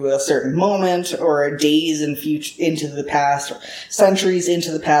to a certain moment, or days into the past, or centuries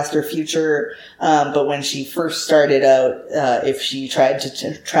into the past or future. But when she first started out, if she tried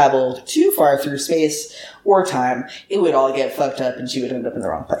to travel too far through space or time, it would all get fucked up and she would end up in the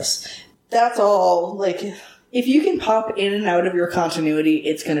wrong place. That's all. If you can pop in and out of your continuity,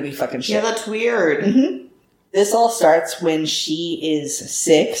 it's gonna be fucking shit. Yeah, that's weird. Mm-hmm. This all starts when she is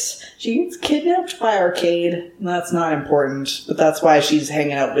 6. She gets kidnapped by Arcade. That's not important, but that's why she's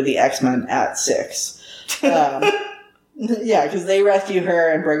hanging out with the X-Men at 6. Yeah, because they rescue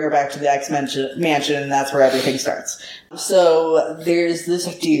her and bring her back to the X-Men mansion, and that's where everything starts. So there's this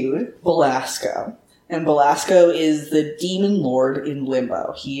dude, Belasco. And Belasco is the demon lord in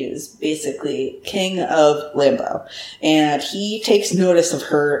Limbo. He is basically king of Limbo. And he takes notice of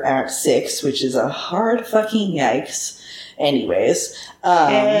her at 6, which is a hard fucking yikes. Anyways.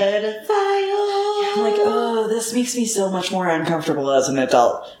 Pedophile. I'm like, oh, this makes me so much more uncomfortable as an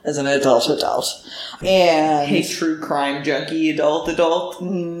adult. And... Hey, true crime junkie, adult.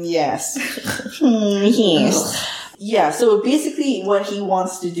 Yes. Yes. Yeah, so basically what he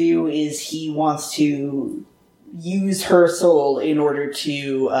wants to do is he wants to use her soul in order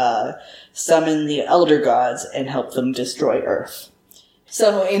to summon the Elder Gods and help them destroy Earth.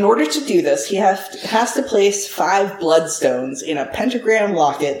 So in order to do this, he has to place 5 bloodstones in a pentagram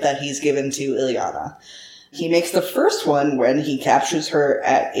locket that he's given to Ilyana. He makes the first one when he captures her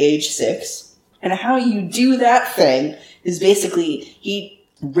at age 6. And how you do that thing is basically he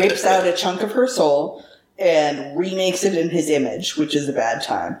rips out a chunk of her soul and remakes it in his image, which is a bad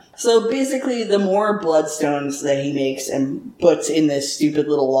time. So basically, the more bloodstones that he makes and puts in this stupid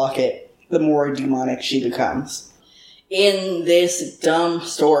little locket, the more demonic she becomes. In this dumb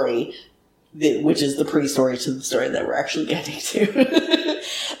story, which is the pre-story to the story that we're actually getting to,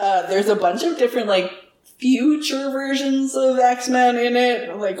 there's a bunch of different, future versions of X-Men in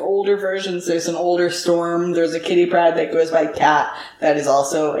it, like older versions. There's an older Storm. There's a Kitty Pryde that goes by Cat that is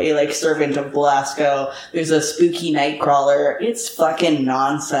also a like servant of Belasco. There's a spooky Nightcrawler. It's fucking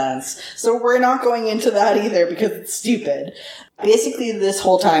nonsense. So we're not going into that either because it's stupid. Basically, this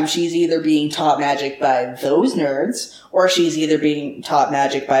whole time, she's either being taught magic by those nerds, or she's either being taught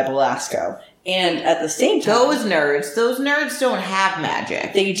magic by Belasco. And at the same time... Those nerds don't have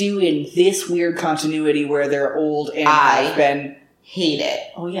magic. They do in this weird continuity where they're old and have been... hate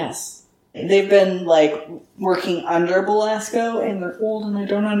it. Oh, yes. They've been, like, working under Belasco, and they're old, and I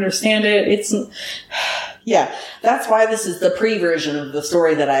don't understand it. It's... Yeah, that's why this is the pre-version of the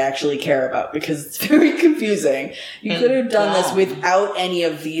story that I actually care about, because it's very confusing. You could have done this without any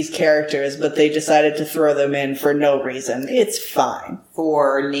of these characters, but they decided to throw them in for no reason. It's fine.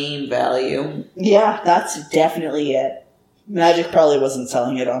 For name value. Yeah, that's definitely it. Magic probably wasn't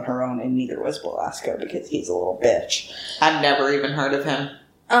selling it on her own, and neither was Belasco, because he's a little bitch. I've never even heard of him.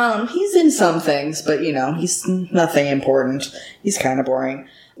 He's in some things, but, you know, he's nothing important. He's kind of boring.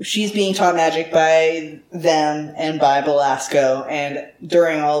 She's being taught magic by them and by Belasco, and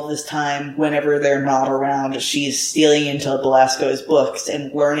during all of this time, whenever they're not around, she's stealing into Belasco's books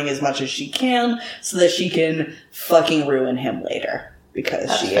and learning as much as she can so that she can fucking ruin him later. Because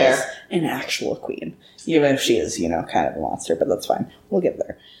that's she fair. Is an actual queen. Even if she is, you know, kind of a monster, but that's fine. We'll get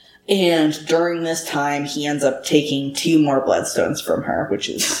there. And during this time, he ends up taking 2 more bloodstones from her, which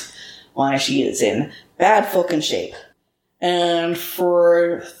is why she is in bad fucking shape. And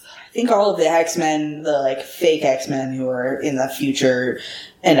for, I think all of the X-Men, the, like, fake X-Men who are in the future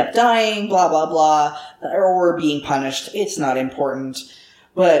end up dying, blah, blah, blah, or being punished. It's not important.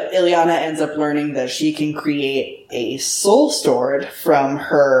 But Illyana ends up learning that she can create a soul sword from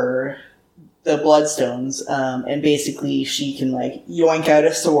the bloodstones, and basically she can, like, yoink out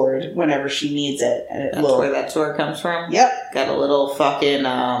a sword whenever she needs it. And That's where that sword comes from? Yep. Got a little fucking,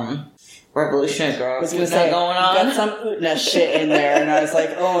 Revolutionary Girl. I was going to say, going on? got some Utna shit in there, and I was like,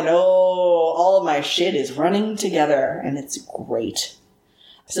 oh no, all of my shit is running together, and it's great.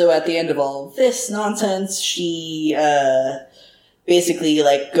 So at the end of all of this nonsense, she, basically,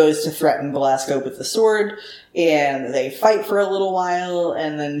 like, goes to threaten Belasco with the sword, and they fight for a little while,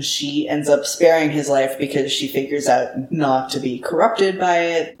 and then she ends up sparing his life because she figures out not to be corrupted by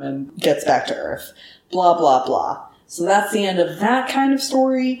it, and gets back to Earth. Blah, blah, blah. So that's the end of that kind of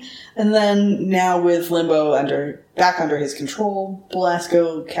story. And then now with Limbo back under his control,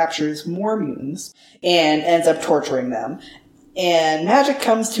 Belasco captures more mutants and ends up torturing them. And Magic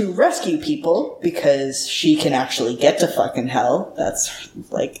comes to rescue people because she can actually get to fucking hell. That's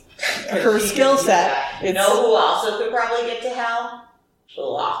like her skill set. You know who also could probably get to hell?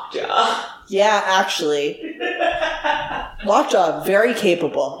 Lockjaw. Yeah, actually. Lockjaw, very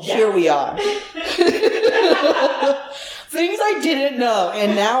capable. Yeah. Here we are. Things I didn't know,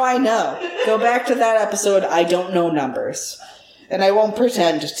 and now I know. Go back to that episode, I don't know numbers. And I won't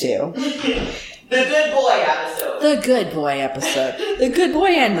pretend to. The Good Boy episode. The Good Boy episode. The Good Boy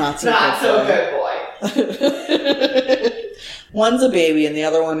and Not So Good Boy. One's a baby, and the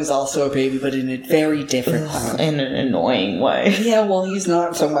other one is also a baby, but in a very different way. In an annoying way. Yeah, well, he's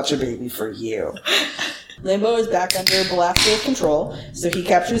not so much a baby for you. Limbo is back under Belasco's control, so he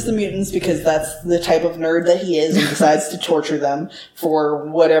captures the mutants because that's the type of nerd that he is and decides to torture them for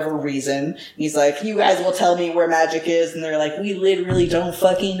whatever reason. He's like, you guys will tell me where magic is, and they're like, we literally don't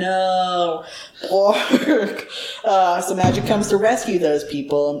fucking know. So Magic comes to rescue those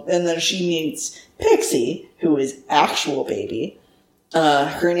people, and then she meets Pixie, who is actual baby.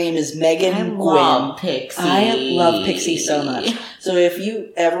 Her name is Megan Gwynn. I love Pixie so much. So if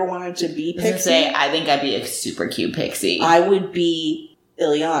you ever wanted to be Pixie, I think I'd be a super cute Pixie. I would be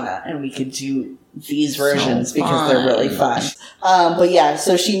Illyana, and we could do these versions because they're really fun. But yeah,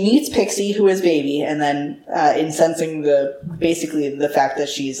 so she meets Pixie, who is baby, and then incensing basically the fact that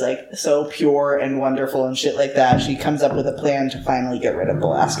she's like so pure and wonderful and shit like that, she comes up with a plan to finally get rid of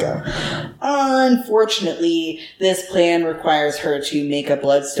Belasco. Unfortunately, this plan requires her to make a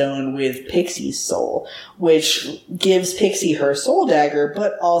bloodstone with Pixie's soul, which gives Pixie her soul dagger,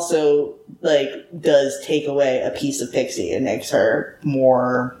 but also like does take away a piece of Pixie and makes her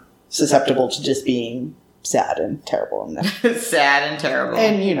more susceptible to just being sad and terrible. Sad and terrible.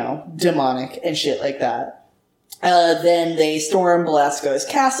 And, you know, demonic and shit like that. Then they storm Belasco's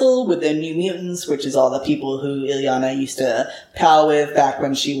castle with the New Mutants, which is all the people who Illyana used to pal with back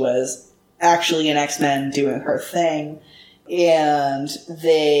when she was actually an X-Men doing her thing. And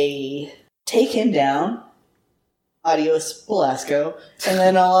they take him down. adios, Belasco. And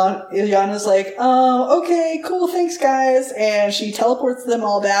then Ilyana's like, okay, cool, thanks, guys. And she teleports them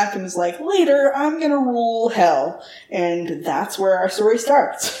all back and is like, later, I'm gonna rule hell. And that's where our story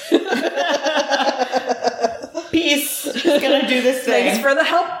starts. Peace. Just gonna do this thing. Thanks for the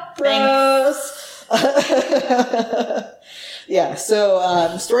help, bros. Yeah, so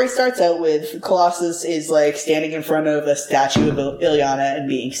the story starts out with Colossus is like standing in front of a statue of Ilyana and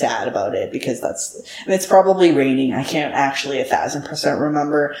being sad about it because and it's probably raining. I can't actually 1,000%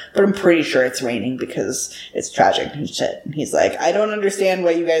 remember, but I'm pretty sure it's raining because it's tragic and shit. And he's like, I don't understand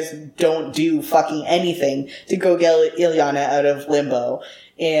why you guys don't do fucking anything to go get Ilyana out of limbo.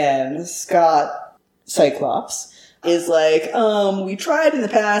 And Scott Cyclops is like, we tried in the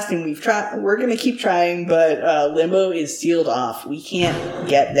past and we're gonna keep trying, but limbo is sealed off. We can't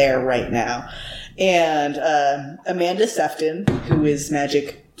get there right now. And Amanda Sefton, who is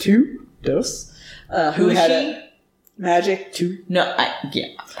Magic 2 Dos, who had a Magic 2. No, yeah.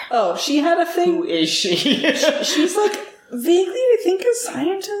 Oh, she had a thing. Who is she? She's like vaguely, I think, a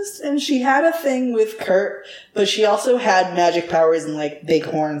scientist, and she had a thing with Kurt, but she also had magic powers and like big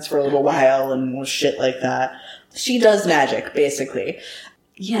horns for a little while and shit like that. She does magic, basically.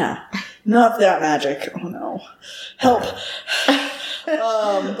 Yeah. Not that magic. Oh no. Help.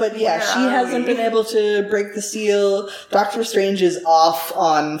 But yeah, she hasn't been able to break the seal. Doctor Strange is off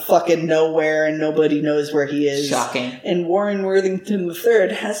on fucking nowhere and nobody knows where he is. Shocking. And Warren Worthington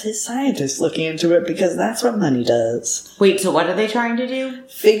III has his scientists looking into it because that's what money does. Wait, so what are they trying to do?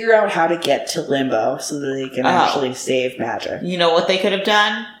 Figure out how to get to Limbo so that they can actually save magic. You know what they could have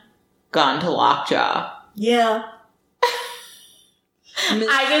done? Gone to Lockjaw. Yeah.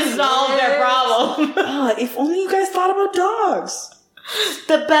 I just solved their problem. If only you guys thought about dogs.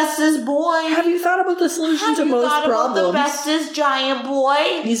 The bestest boy. Have you thought about the solution to most problems? About the bestest giant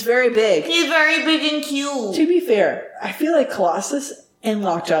boy? He's very big. He's very big and cute. To be fair, I feel like Colossus and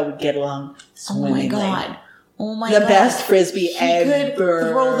Lockjaw would get along swimmingly. Oh my god. Oh my god. The best frisbee ever. He could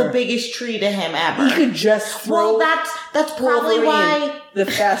throw the biggest tree to him ever. He could just throw. Well, that's probably why the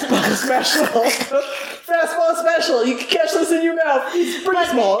fastball special. Fastball special. You can catch this in your mouth. It's pretty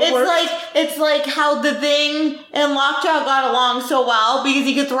small. It's like how the Thing and Lockjaw got along so well because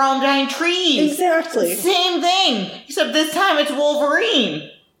he could throw him giant trees. Exactly. Same thing, except this time it's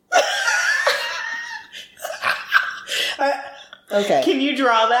Wolverine. Okay. Can you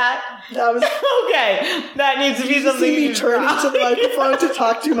draw that? That was okay. That needs to be something see me you turning draw. to the microphone to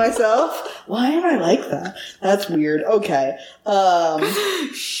talk to myself. Why am I like that? That's weird. Okay.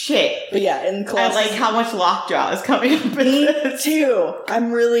 Shit. But yeah, in Colossus, I like how much Lockjaw is coming up in me this. too.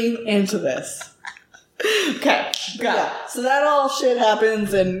 I'm really into this. Okay. Go. Yeah. So that all shit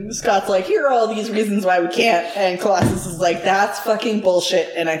happens, and Scott's like, here are all these reasons why we can't, and Colossus is like, that's fucking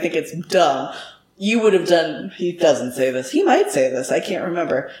bullshit, and I think it's dumb. You would have done, he doesn't say this, he might say this, I can't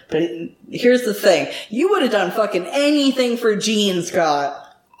remember, but here's the thing, you would have done fucking anything for Jean,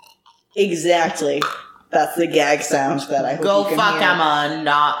 Scott. Exactly. That's the gag sound that I hope Go you can fuck hear.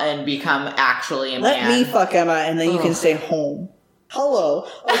 Emma and become actually a man. Let me fuck Emma, and then you can stay home. Hello.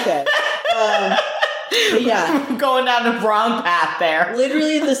 Okay. But yeah. Going down the wrong path there.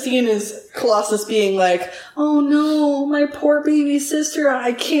 Literally, the scene is Colossus being like, oh no, my poor baby sister,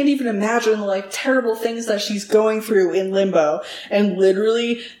 I can't even imagine, like, terrible things that she's going through in Limbo. And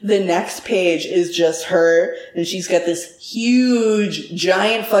literally, the next page is just her, and she's got this huge,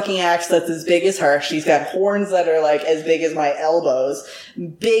 giant fucking axe that's as big as her. She's got horns that are, like, as big as my elbows,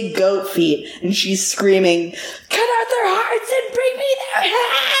 big goat feet, and she's screaming, cut out their hearts and bring me their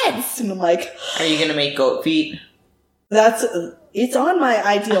heads! And I'm like, are you gonna make goat feet? It's on my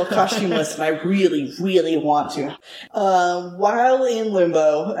ideal costume list, and I really, really want to. While in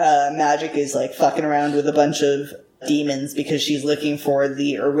Limbo, Magic is like fucking around with a bunch of demons because she's looking for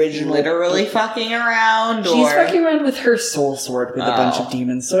the original. Literally fucking around, or she's fucking around with her soul sword with a bunch of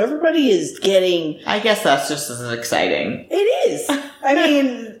demons. So everybody is getting. I guess that's just as exciting. It is. I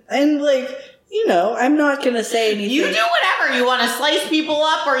mean, and like. You know, I'm not gonna say anything. You do whatever. You want to slice people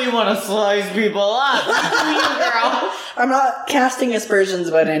up or you want to slice people up. You, girl. I'm not casting aspersions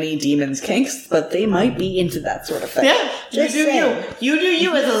about any demons' kinks, but they might be into that sort of thing. Yeah, Just you do saying. you. You do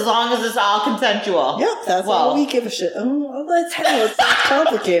you as long as it's all consensual. Yep, that's all we give a shit. Oh, let's hell, it's not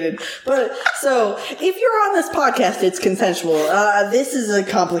complicated. But, so, if you're on this podcast, it's consensual. This is a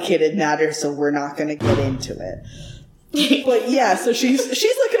complicated matter, so we're not gonna get into it. But yeah, so she's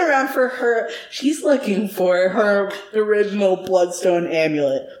looking around for her. She's looking for her original Bloodstone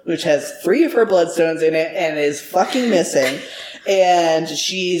amulet, which has 3 of her Bloodstones in it and is fucking missing. And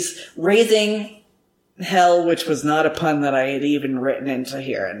she's raising Hell, which was not a pun that I had even written into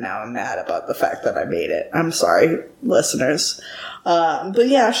here, and now I'm mad about the fact that I made it. I'm sorry, listeners. But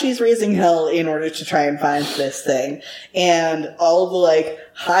yeah, she's raising hell in order to try and find this thing. And all of the, like,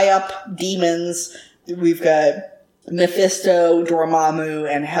 high-up demons, we've got Mephisto, Dormammu,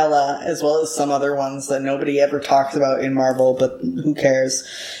 and Hela, as well as some other ones that nobody ever talks about in Marvel, but who cares?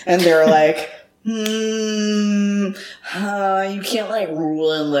 And they're like... you can't, like,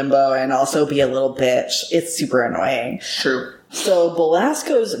 rule in limbo and also be a little bitch. It's super annoying. True. So,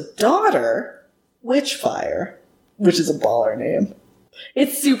 Belasco's daughter, Witchfire, which is a baller name.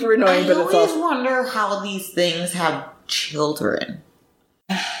 It's super annoying, but it's I always also... wonder how these things have children.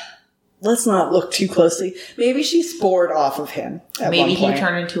 Let's not look too closely. Maybe she spored off of him at Maybe one point. he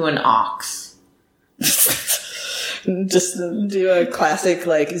turned into an ox. Just do a classic,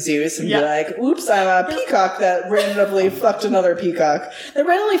 like, Zeus and be like, oops, I'm a peacock that randomly fucked another peacock. That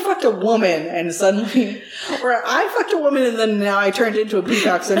randomly fucked a woman and suddenly... Or I fucked a woman and then now I turned into a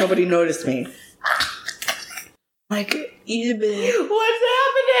peacock so nobody noticed me. Like, What's happening?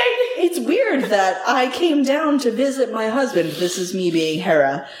 it's weird that I came down to visit my husband. This is me being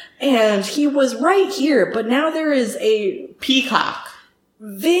Hera. And he was right here, but now there is a Peacock.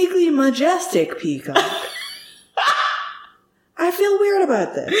 vaguely majestic peacock. I feel weird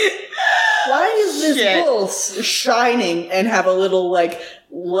about this. Why is this Shit. bull shining and have a little, like,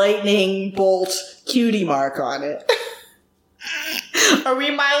 lightning bolt cutie mark on it? Are we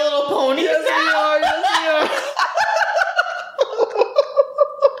My Little Pony? Yes, we are. Yes, we are.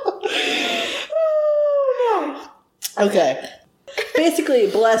 Oh, no. Okay. Basically,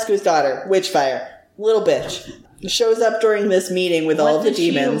 Belasco's daughter, Witchfire, little bitch, shows up during this meeting with all What the does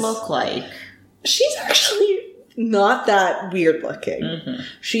she demons. look like? She's actually not that weird looking. Mm-hmm.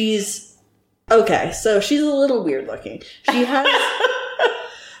 She's okay, so she's a little weird looking.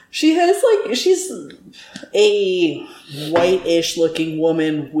 She's a white-ish looking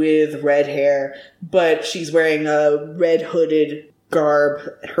woman with red hair, but she's wearing a red hooded garb.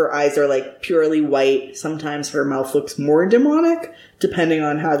 Her eyes are like purely white. Sometimes her mouth looks more demonic, depending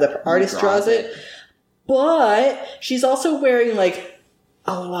on how the artist draws it. But she's also wearing like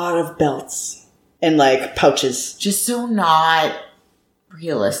a lot of belts and like pouches. Just so not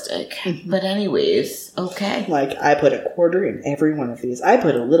realistic. But anyways, okay. Like, I put a quarter in every one of these. I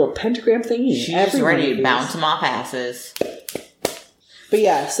put a little pentagram thingy in She's every just one ready of to these. bounce them off asses. But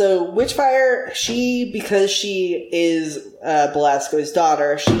yeah, so Witchfire, because she is Belasco's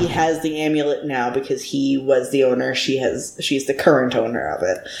daughter, she has the amulet now because he was the owner. She's the current owner of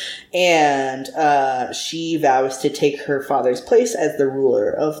it. And she vows to take her father's place as the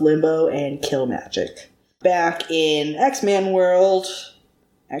ruler of Limbo and kill magic. Back in X-Man world...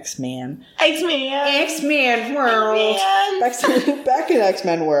 X-Man world. Back in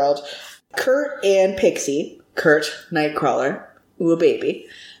X-Men world, Kurt and Pixie. Kurt, Nightcrawler. Ooh, a baby.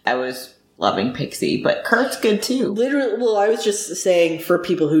 I was loving Pixie, but Kurt's good too. Literally, well, I was just saying for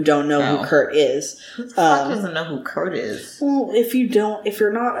people who don't know who Kurt is. Who the fuck doesn't know who Kurt is? Well, if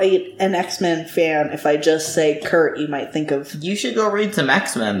you're not an X-Men fan, if I just say Kurt, you might think of... You should go read some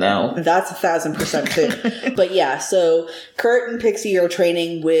X-Men, though. That's 1,000% too. But yeah, so Kurt and Pixie are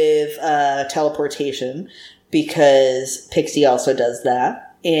training with teleportation because Pixie also does that.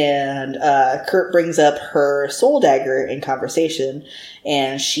 And Kurt brings up her soul dagger in conversation,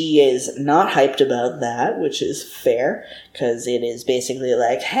 and she is not hyped about that, which is fair, because it is basically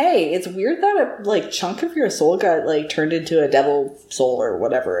like, hey, it's weird that a chunk of your soul got turned into a devil soul or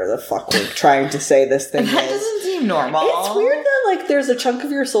whatever the fuck we're trying to say this thing That is. doesn't seem normal. It's weird that there's a chunk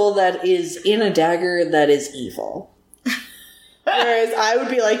of your soul that is in a dagger that is evil. Whereas I would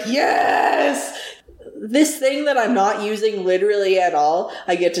be like, yes! This thing that I'm not using literally at all,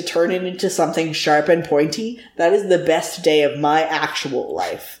 I get to turn it into something sharp and pointy. That is the best day of my actual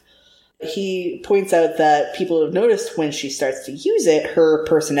life. He points out that people have noticed when she starts to use it, her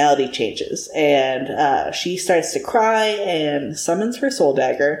personality changes. And she starts to cry and summons her soul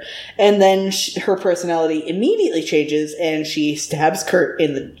dagger. And then her personality immediately changes and she stabs Kurt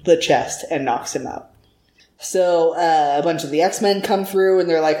in the chest and knocks him out. So a bunch of the X-Men come through and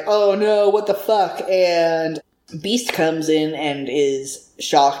they're like, oh no, what the fuck? And Beast comes in and is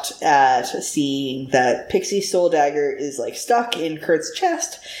shocked at seeing that Pixie's soul dagger is stuck in Kurt's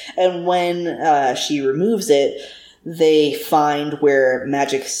chest. And when she removes it, they find where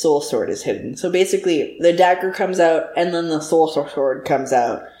Magic's soul sword is hidden. So basically the dagger comes out and then the soul sword comes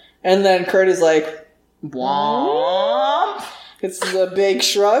out. And then Kurt is like, Womp. It's a big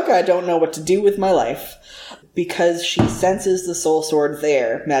shrug. I don't know what to do with my life. Because she senses the soul sword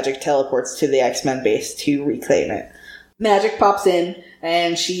there, Magic teleports to the X-Men base to reclaim it. Magic pops in,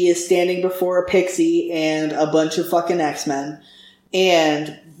 and she is standing before a pixie and a bunch of fucking X-Men,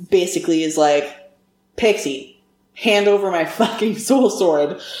 and basically is like, Pixie, hand over my fucking soul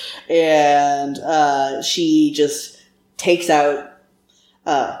sword. And she just takes out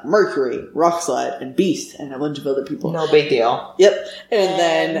Mercury, Rockslide, and Beast, and a bunch of other people. No big deal. Yep. And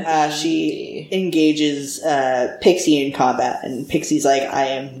then she engages Pixie in combat, and Pixie's like, I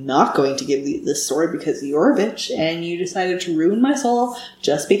am not going to give you this sword because you're a bitch, and you decided to ruin my soul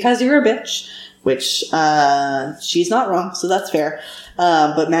just because you're a bitch. Which, she's not wrong, so that's fair.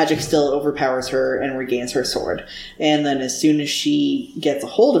 But magic still overpowers her and regains her sword. And then as soon as she gets a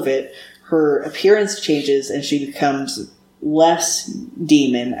hold of it, her appearance changes and she becomes less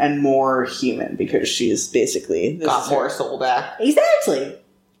demon and more human because she's basically... Got more soul back. Exactly.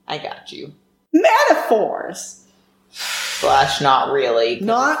 I got you. Metaphors. Slash not really.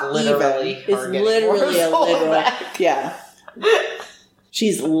 Not literally. It's literally a literal... Back. Yeah.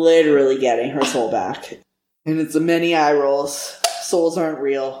 She's literally getting her soul back. And it's a many eye rolls. Souls aren't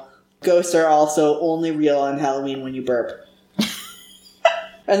real. Ghosts are also only real on Halloween when you burp.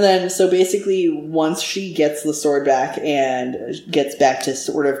 And then, so basically, once she gets the sword back and gets back to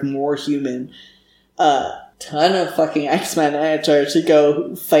sort of more human, a ton of fucking X-Men enter to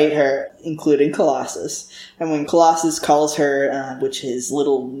go fight her, including Colossus. And when Colossus calls her, which his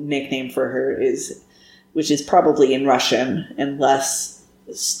little nickname for her is, which is probably in Russian and less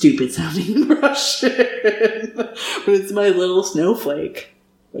stupid sounding in Russian, but it's my little snowflake.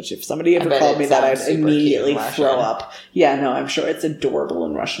 Which, if somebody ever called me that, I'd immediately throw up. Yeah, no, I'm sure it's adorable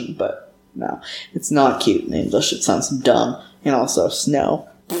in Russian, but no, it's not cute in English. It sounds dumb. And also, snow.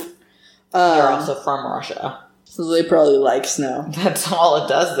 You're also from Russia. So they probably like snow. That's all it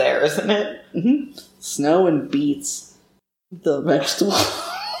does there, isn't it? Mm-hmm. Snow and beets. The vegetable.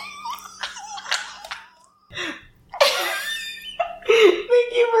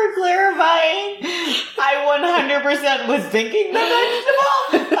 Thank you for clarifying. I 100% was thinking the vegetable.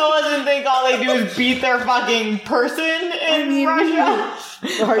 I wasn't thinking all they do is beat their fucking person in Russia.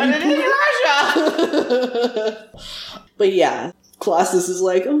 But it is Russia. But yeah, Colossus is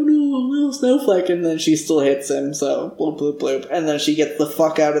like, oh no, a little snowflake, and then she still hits him, so bloop bloop bloop. And then she gets the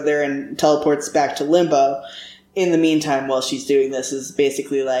fuck out of there and teleports back to Limbo. In the meantime, while she's doing this, is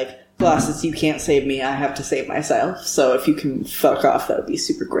basically like, Colossus, you can't save me, I have to save myself. So if you can fuck off, that would be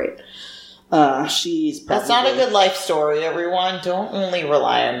super great. She's probably... That's not a good life story, everyone. Don't only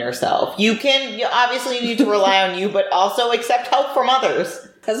rely on yourself. You obviously need to rely on you, but also accept help from others.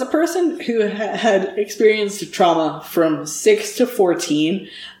 As a person who had experienced trauma from 6 to 14,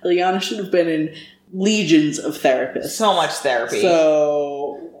 Ileana should have been in legions of therapists. So much therapy.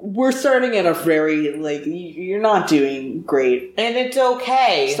 So we're starting at a very, like, you're not doing great. And it's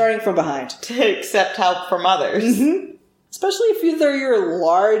okay. Starting from behind. To accept help from others. Mm-hmm. Especially if they're your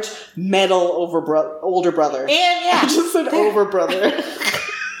large, metal older brother. And yeah. I just said over brother.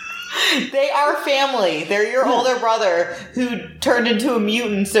 They are family. They're your older brother who turned into a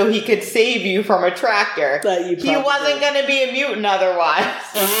mutant so he could save you from a tractor. He wasn't going to be a mutant otherwise.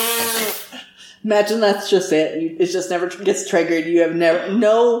 Imagine that's just it. It just never gets triggered. You have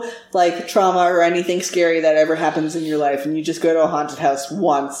no like trauma or anything scary that ever happens in your life, and you just go to a haunted house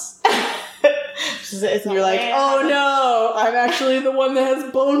once. And you're like, oh no, I'm actually the one that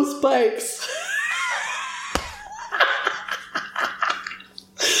has bone spikes.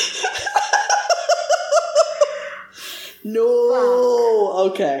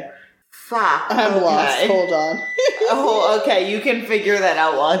 No. Okay. Fuck. I'm lost. Hold on. Oh, okay. You can figure that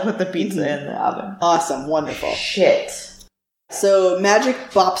out while I put the pizza in the oven. Awesome. Wonderful. Shit. So Magic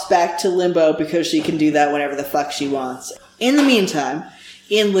bops back to Limbo because she can do that whenever the fuck she wants. In the meantime,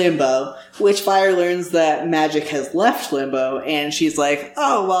 in Limbo, Witchfire learns that Magic has left Limbo, and she's like,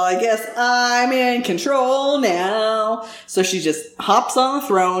 oh, well, I guess I'm in control now. So she just hops on the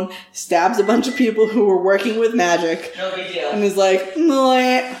throne, stabs a bunch of people who were working with Magic. No big deal. And is like,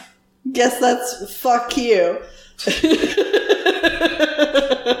 meh, guess that's fuck you.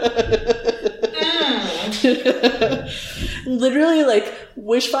 Literally, like,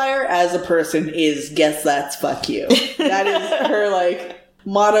 Wishfire as a person is guess that's fuck you. That is her, like,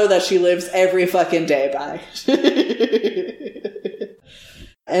 motto that she lives every fucking day by.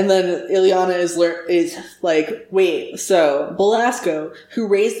 And then Ileana is like, wait, so Belasco, who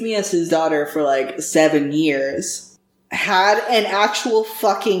raised me as his daughter for like 7 years, had an actual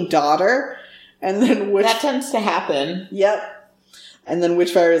fucking daughter? And then that tends to happen. Yep. And then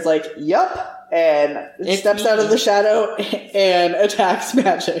Witchfire is like, yep, and steps out of the shadow and attacks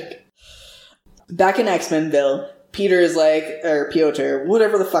Magic. Back in X-Menville, Peter is like, or Piotr,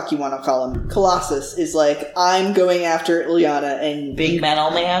 whatever the fuck you want to call him, Colossus is like, I'm going after Ilyana, and Big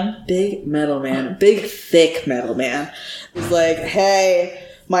metal man. Big metal man, big thick metal man, is like, hey,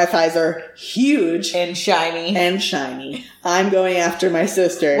 my thighs are huge And shiny. and shiny. I'm going after my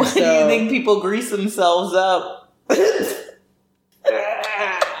sister. Why so do you think people grease themselves up?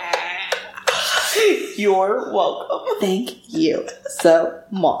 You're welcome. Thank you so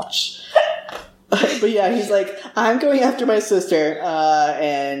much. But yeah, he's like, I'm going after my sister,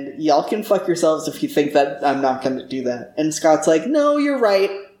 and y'all can fuck yourselves if you think that I'm not going to do that. And Scott's like, no, you're right.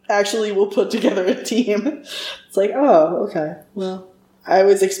 Actually, we'll put together a team. It's like, oh, okay. Well, I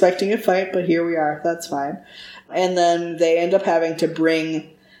was expecting a fight, but here we are. That's fine. And then they end up having to bring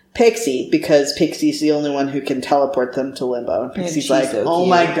Pixie, because Pixie's the only one who can teleport them to Limbo. And Pixie's she's like, so oh cute.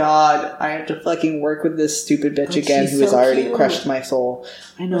 my god, I have to fucking work with this stupid bitch again she's who has so already cute. crushed my soul.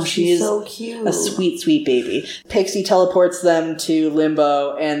 I know, she She's is so cute. a sweet, sweet baby. Pixie teleports them to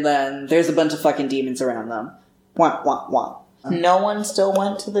Limbo, and then there's a bunch of fucking demons around them. Wah, wah, wah. No one still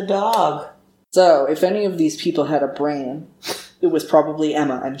went to the dog. So, if any of these people had a brain, it was probably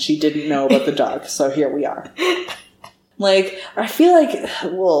Emma, and she didn't know about the dog, so here we are. Like, I feel like,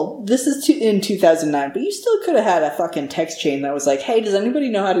 well, this is in 2009, but you still could have had a fucking text chain that was like, hey, does anybody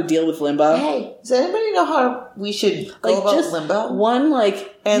know how to deal with Limbo? Hey, does anybody know how we should go Like, about just Limbo? one,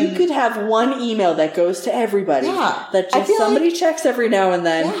 like, And- you could have one email that goes to everybody. Yeah. That I just feel somebody checks every now and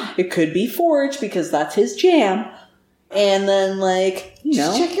then. Yeah. It could be Forge, because that's his jam. And then, like, you know.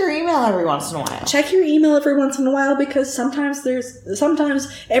 Just check your email every once in a while. Check your email every once in a while, because sometimes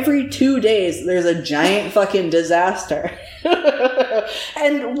every 2 days there's a giant fucking disaster.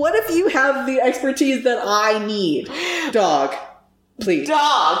 And what if you have the expertise that I need? Dog. Please.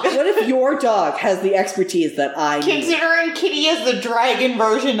 Dog! What if your dog has the expertise that I need? Considering Kitty is the dragon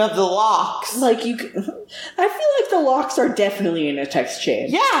version of the locks. Like, I feel like the locks are definitely in a text chain.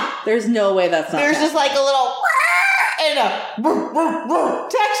 Yeah! There's no way that's not There's just like a little and a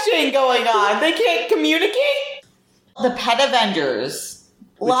text chain going on. They can't communicate. The Pet Avengers.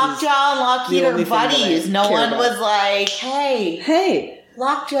 Lockjaw and Lockheed the are only thing that I buddies. No care one about. was like, hey,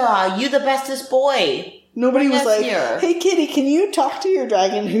 Lockjaw, you the bestest boy. Nobody Bring was us like, here. hey kitty, can you talk to your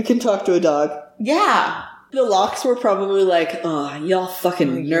dragon who can talk to a dog? Yeah. The locks were probably like, oh, y'all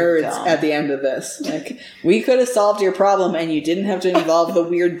fucking you're nerds dumb. at the end of this. Like, we could have solved your problem and you didn't have to involve the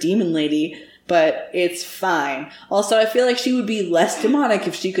weird demon lady, but it's fine. Also, I feel like she would be less demonic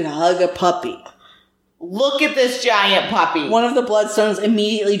if she could hug a puppy. Look at this giant puppy. One of the bloodstones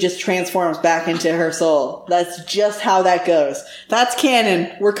immediately just transforms back into her soul. That's just how that goes. That's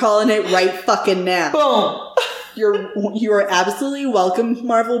canon. We're calling it right fucking now. Boom. You are absolutely welcome,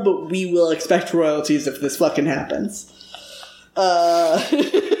 Marvel, but we will expect royalties if this fucking happens.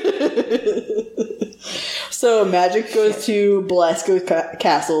 So Magic goes to Belasco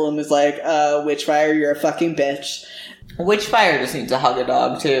Castle and is like, Witchfire, you're a fucking bitch. Witchfire just needs to hug a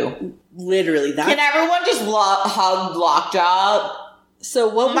dog too. Literally, that. Can everyone just hug Lockjaw? So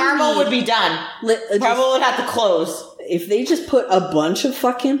what Marvel would be done. Marvel would have to close. If they just put a bunch of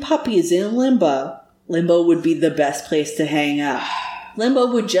fucking puppies in Limbo, Limbo would be the best place to hang out. Limbo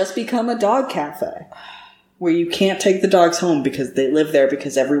would just become a dog cafe. Where you can't take the dogs home because they live there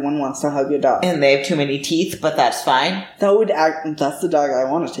because everyone wants to hug your dog. And they have too many teeth, but that's fine. That's the dog I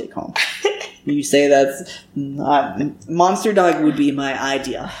want to take home. You say that's... Monster dog would be my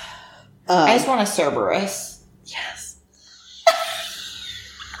idea. I just want a Cerberus. Yes.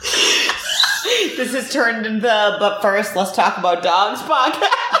 This has turned into the But First, Let's Talk About Dogs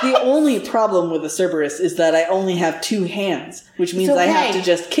podcast. The only problem with a Cerberus is that I only have 2 hands, which means It's I have okay. to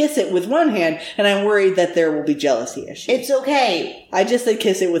just kiss it with one hand, and I'm worried that there will be jealousy issues. It's okay. I just said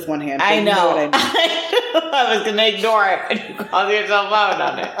kiss it with one hand. But I you know. what I mean. I was going to ignore it, but you called yourself out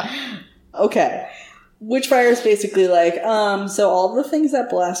on it. Okay. Witchfire is basically like, so all the things that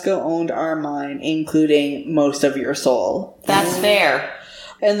Belasco owned are mine, including most of your soul. That's fair.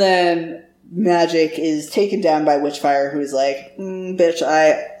 And then Magic is taken down by Witchfire, who's like, bitch,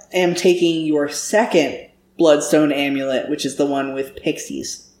 I am taking your second Bloodstone amulet, which is the one with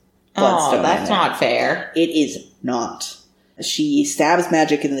Pixie's Bloodstone. Oh, that's in it. not fair. It is not. She stabs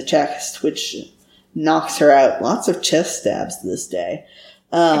Magic in the chest, which knocks her out. Lots of chest stabs this day.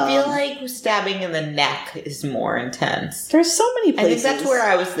 I feel like stabbing in the neck is more intense. There's so many I places. think that's where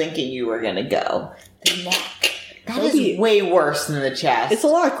I was thinking you were going to go. The neck. That That'd is be- way worse than the chest. It's a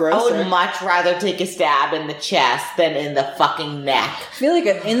lot I grosser. would much rather take a stab in the chest than in the fucking neck. I feel like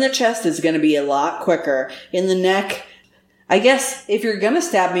in the chest is going to be a lot quicker. In the neck, I guess if you're going to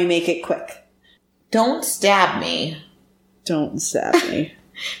stab me, make it quick. Don't stab me. Don't stab me.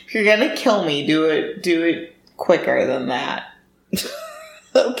 If you're going to kill me, do it quicker than that.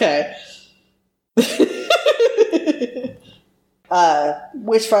 Okay.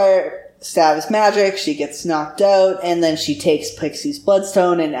 Witchfire stabs Magic, she gets knocked out, and then she takes Pixie's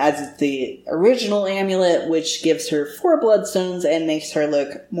bloodstone and adds the original amulet, which gives her 4 bloodstones and makes her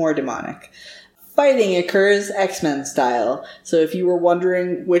look more demonic. Fighting occurs X-Men style. So if you were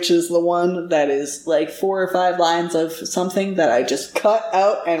wondering which is the one that is like 4 or 5 lines of something that I just cut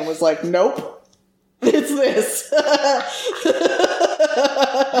out and was like, nope, it's this.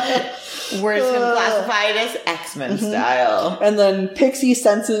 We're just going to classify it as X-Men style. And then Pixie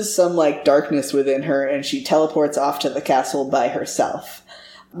senses some like darkness within her and she teleports off to the castle by herself,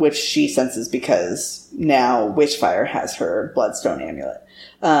 which she senses because now Witchfire has her bloodstone amulet.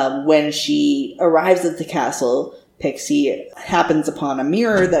 When she arrives at the castle, Pixie happens upon a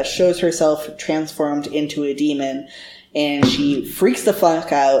mirror that shows herself transformed into a demon, and she freaks the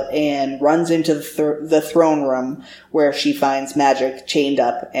fuck out and runs into the throne room where she finds Magic chained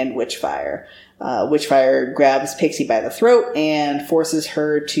up and Witchfire. Witchfire grabs Pixie by the throat and forces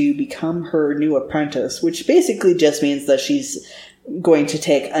her to become her new apprentice, which basically just means that she's going to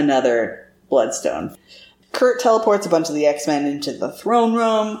take another bloodstone. Kurt teleports a bunch of the X-Men into the throne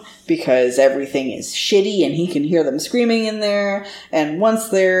room because everything is shitty and he can hear them screaming in there. And once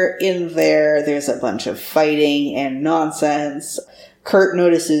they're in there, there's a bunch of fighting and nonsense. Kurt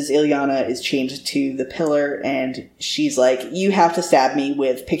notices Ilyana is chained to the pillar and she's like, you have to stab me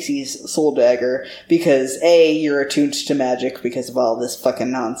with Pixie's soul dagger because A, you're attuned to magic because of all this fucking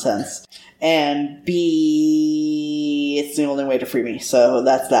nonsense. And B, it's the only way to free me, so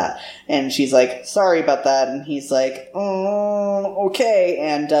that's that. And she's like, sorry about that. And he's like, oh, okay,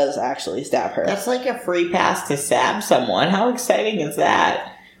 and does actually stab her. That's like a free pass to stab someone. How exciting is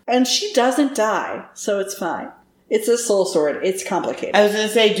that? And she doesn't die, so it's fine. It's a soul sword. It's complicated. I was going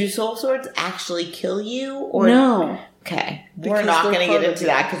to say, do soul swords actually kill you? Or No. Okay. We're Because not they're going to part get of into you.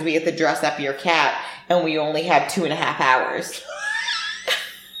 that because we have to dress up your cat, and we only have 2.5 hours.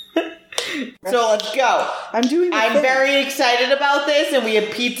 So let's go. I'm doing the I'm thing. very excited about this, and we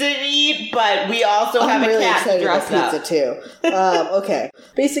have pizza to eat, but we also have I'm really a cat excited about dressed up. pizza too. Okay.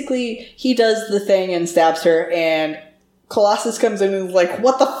 Basically, he does the thing and stabs her, and Colossus comes in and is like,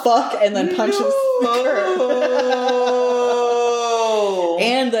 what the fuck? And then punches her.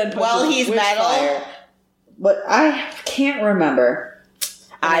 And then punches Well, he's metal. Witchfire. But I can't remember.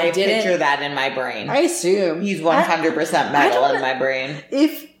 I didn't- picture that in my brain. I assume. He's 100% metal in my brain.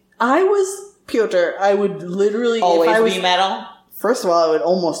 If I was Piotr, I would literally... Always if I was, be metal? First of all, I would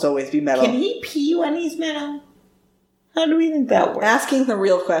almost always be metal. Can he pee when he's metal? How do we think that works? Asking the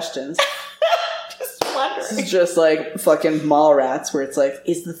real questions. Just wondering. This is just like fucking mall rats where it's like,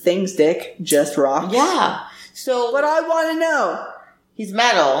 is the thing's dick just rocks? Yeah. So, But I want to know. he's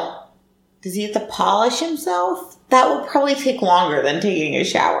metal. Does he have to polish himself? That would probably take longer than taking a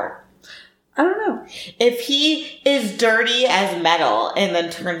shower. I don't know. If he is dirty as metal and then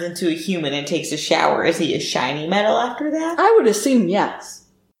turns into a human and takes a shower, is he a shiny metal after that? I would assume yes.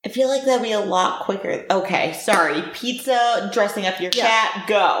 I feel like that'd be a lot quicker. Okay, sorry. Pizza, dressing up your cat,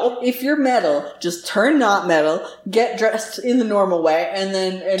 go. If you're metal, just turn not metal, get dressed in the normal way, and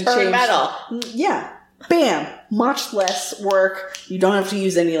then Turn change. metal. Yeah. Bam. Much less work. You don't have to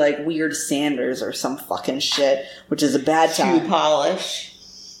use any like weird sanders or some fucking shit, which is a bad Shoe time. polish.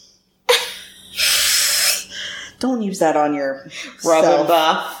 Don't use that on your Rub and self.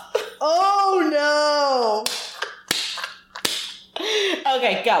 buff. Oh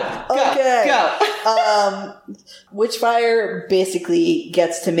Okay, go. Okay. Go. no! Witchfire basically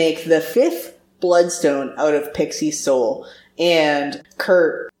gets to make the 5th bloodstone out of Pixie's soul, and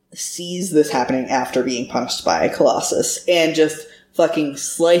Kurt sees this happening after being punched by Colossus, and just fucking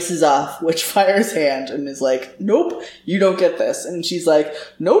slices off Witchfire's hand and is like, nope, you don't get this. And she's like,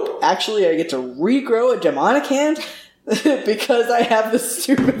 nope, actually I get to regrow a demonic hand because I have this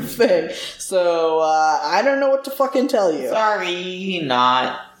stupid thing. So, I don't know what to fucking tell you. Sorry,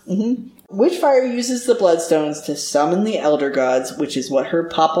 not. Witchfire uses the bloodstones to summon the Elder Gods, which is what her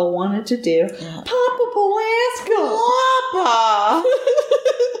papa wanted to do. Papa Belasco! Papa.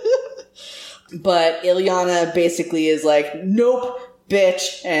 But Ilyana basically is like, nope,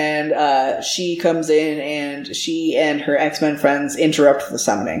 bitch. And she comes in and she and her X-Men friends interrupt the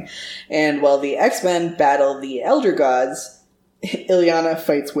summoning. And while the X-Men battle the Elder Gods, Ilyana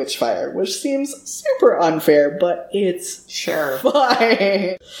fights Witchfire, which seems super unfair, but it's Sure.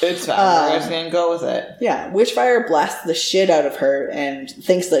 fine. It's fine. We're just gonna go with it. Yeah, Witchfire blasts the shit out of her and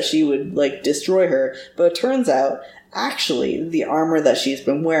thinks that she would, like, destroy her, but it turns out, actually, the armor that she's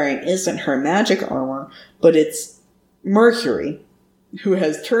been wearing isn't her magic armor, but it's mercury. who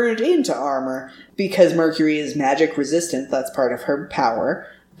has turned into armor because Mercury is magic resistant. That's part of her power.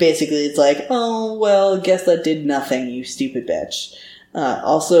 Basically, it's like, oh, well, guess that did nothing, you stupid bitch.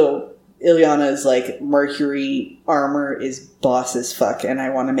 Also, Illyana's like, Mercury armor is boss as fuck, and I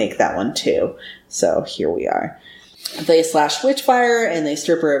want to make that one too. So here we are. They slash Witchfire, and they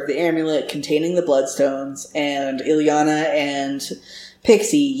strip her of the amulet containing the Bloodstones, and Illyana and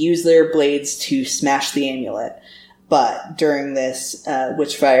Pixie use their blades to smash the amulet. But during this,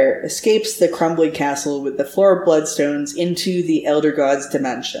 Witchfire escapes the crumbling castle with the floor of Bloodstones into the Elder God's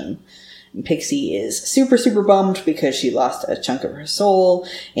dimension. And Pixie is super, super bummed because she lost a chunk of her soul,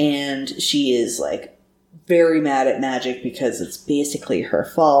 and she is, like, very mad at magic because it's basically her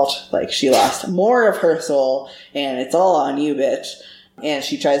fault. Like, she lost more of her soul, and it's all on you, bitch. And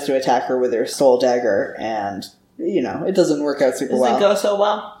she tries to attack her with her soul dagger, and, you know, it doesn't work out super well. Doesn't go so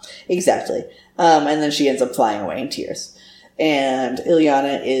well? Exactly. And then she ends up flying away in tears. And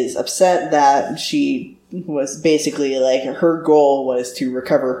Illyana is upset that she was basically like, her goal was to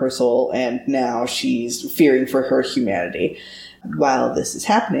recover her soul, and now she's fearing for her humanity. While this is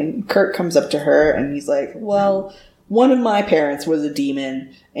happening, Kurt comes up to her and he's like, well, one of my parents was a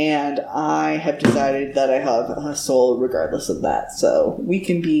demon, and I have decided that I have a soul regardless of that. So we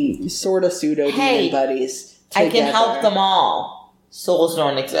can be sort of pseudo-demon buddies together. I can help them all. Souls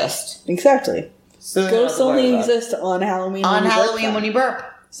don't exist. Exactly. So Ghosts only exist on Halloween. On Halloween when you burp.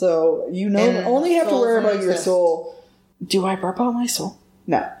 So you know, And only have to souls worry don't about your exist. soul. Do I burp out my soul?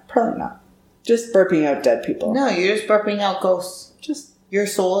 No, probably not. Just burping out dead people. No, you're just burping out ghosts. Just Your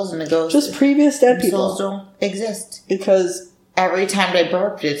soul isn't a ghost. previous dead people. Souls don't exist. Because Every time I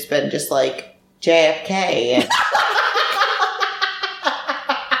burped, it's been just like JFK. And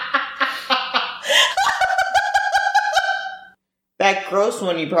that gross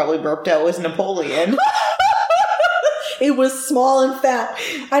one you probably burped out was Napoleon. it was small and fat.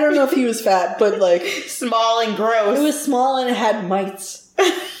 I don't know if he was fat, but like Small and gross. it was small and it had mites.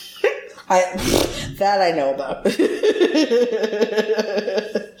 That I know about.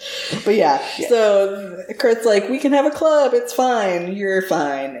 But yeah, so Kurt's like, we can have a club, it's fine, you're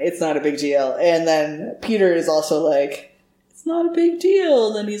fine, it's not a big deal. And then Peter is also like, it's not a big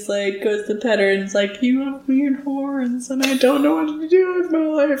deal. Then he's like, goes to pet her and is like, you have weird horns and I don't know what to do with my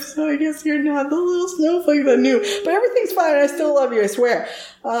life, so I guess you're not the little snowflake that knew. But everything's fine, I still love you, I swear.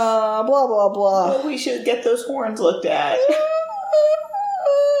 Blah, blah, blah. Well, we should get those horns looked at.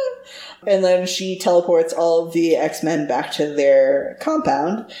 And then she teleports all of the X-Men back to their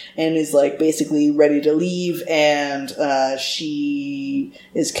compound and is like basically ready to leave, and she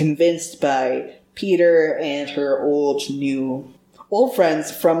is convinced by Peter and her old friends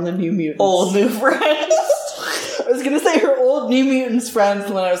from the New Mutants. Old new friends. I was gonna say her old New Mutants friends,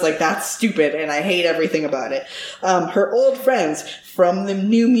 and then I was like, that's stupid, and I hate everything about it. Her old friends from the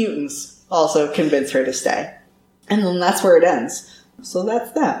New Mutants also convince her to stay. And then that's where it ends. So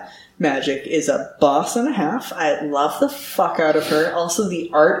that's that. Magic is a boss and a half. I love the fuck out of her. Also,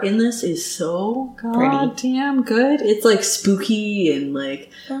 the art in this is so goddamn good. It's like spooky and like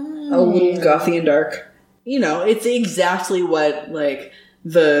a little gothy and dark. You know, it's exactly what like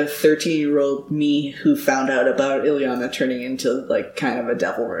the 13-year-old me who found out about Illyana turning into like kind of a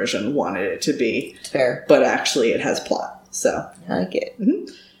devil version wanted it to be. It's fair. But actually it has plot. So I like it.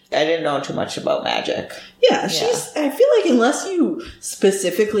 Mm-hmm. I didn't know too much about magic. Yeah, I feel like unless you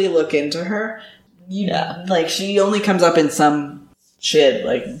specifically look into her, like she only comes up in some shit,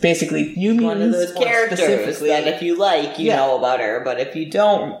 like basically New Mutants. One of those characters that if you like, you know about her, but if you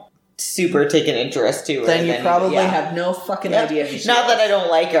don't super take an interest to her, then you probably have no fucking idea who she Not is. that I don't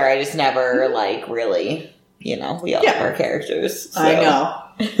like her, I just never like really, we all have our characters. So. I know.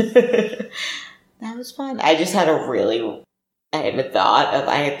 That was fun. I just had I had a thought of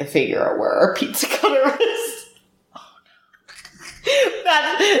I had to figure out where our pizza cutter is. Oh no.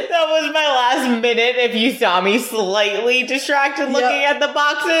 That was my last minute. If you saw me slightly distracted looking at the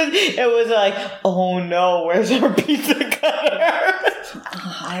boxes, it was like, oh no, where's our pizza cutter?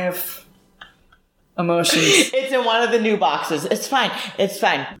 I have emotions. It's in one of the new boxes. It's fine.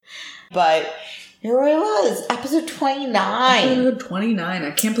 But here I was, episode 29. Episode 29. I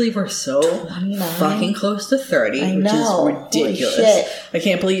can't believe we're so 29? Fucking close to 30, which is ridiculous. Holy shit. I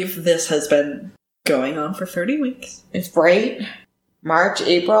can't believe this has been going on for 30 weeks. It's great. March,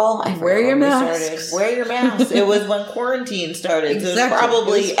 April. Wear your masks. Wear your masks. It was when quarantine started. Exactly. So it was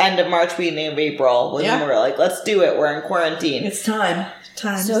probably end of March, beginning of April. When we were like, let's do it. We're in quarantine. It's time.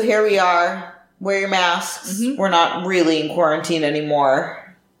 So here we are. Wear your masks. Mm-hmm. We're not really in quarantine anymore.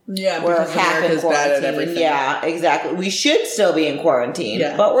 Yeah, we're because America's bad at everything. Yeah, exactly. We should still be in quarantine,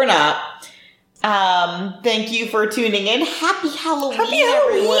 but we're not. Thank you for tuning in. Happy Halloween, Happy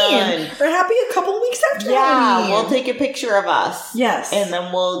Halloween! everyone. Or happy a couple of weeks after Yeah, Halloween. we'll take a picture of us. Yes. And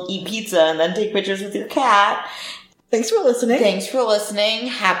then we'll eat pizza and then take pictures with your cat. Thanks for listening. Thanks for listening.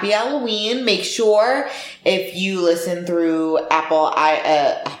 Happy Halloween. Make sure if you listen through Apple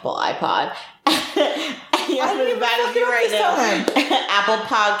iPod. I'm as bad as you right now. Apple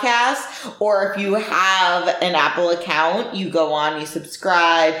Podcasts, or if you have an Apple account, you go on, you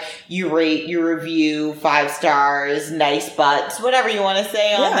subscribe, you rate, you review 5 stars, nice butts, whatever you want to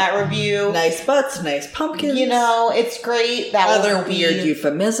say on that review. Nice butts, nice pumpkins. You know, it's great. That other will be weird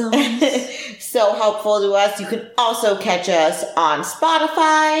euphemisms. so helpful to us. You can also catch us on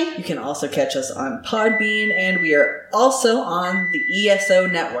Spotify. You can also catch us on Podbean, and we are also on the ESO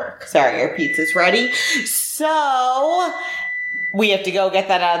network. Sorry, our pizza's ready. So, we have to go get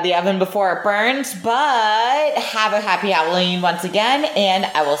that out of the oven before it burns, but have a happy Halloween once again, and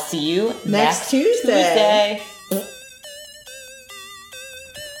I will see you next Tuesday.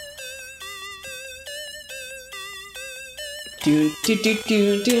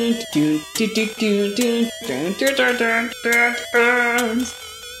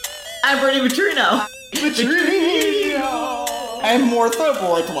 I'm Bernie Vitrino. I'm Martha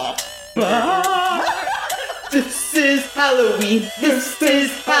Borgwat. This is Halloween. This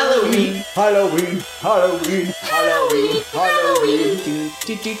is Halloween. Halloween, Halloween, Halloween, Halloween.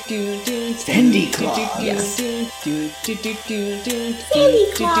 Sandy Claus.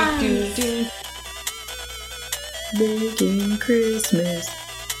 Sandy Claus. Making Christmas.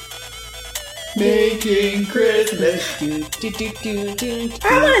 Making Christmas. I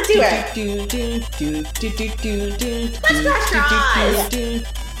want to do it. Let's try.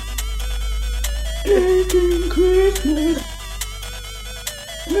 Making Christmas.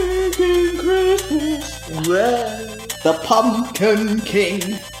 Making Christmas. The Pumpkin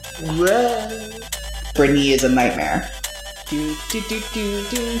King. Brittany is a nightmare.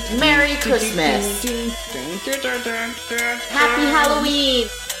 Merry Christmas. Happy Halloween.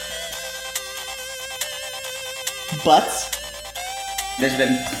 Butts. There's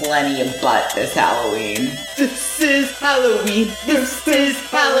been plenty of butt this Halloween. This is Halloween. This is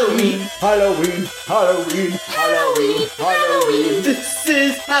Halloween. Halloween, Halloween, Halloween, Halloween. This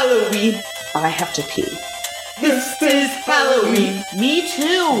is Halloween. I have to pee. This is Halloween. Me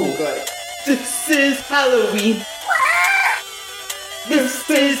too. Good. This is Halloween. This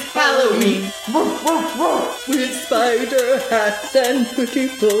is Halloween. With spider hats and pretty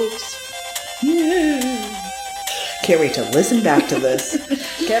books. Yeah. Can't wait to listen back to this.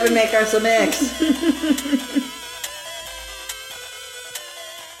 Kevin, make us a mix.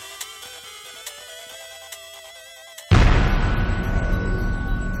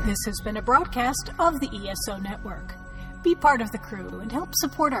 This has been a broadcast of the ESO Network. Be part of the crew and help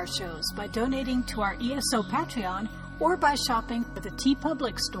support our shows by donating to our ESO Patreon or by shopping at the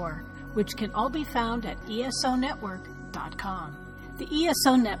TeePublic store, which can all be found at esonetwork.com. The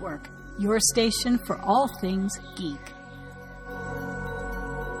ESO Network, your station for all things geek.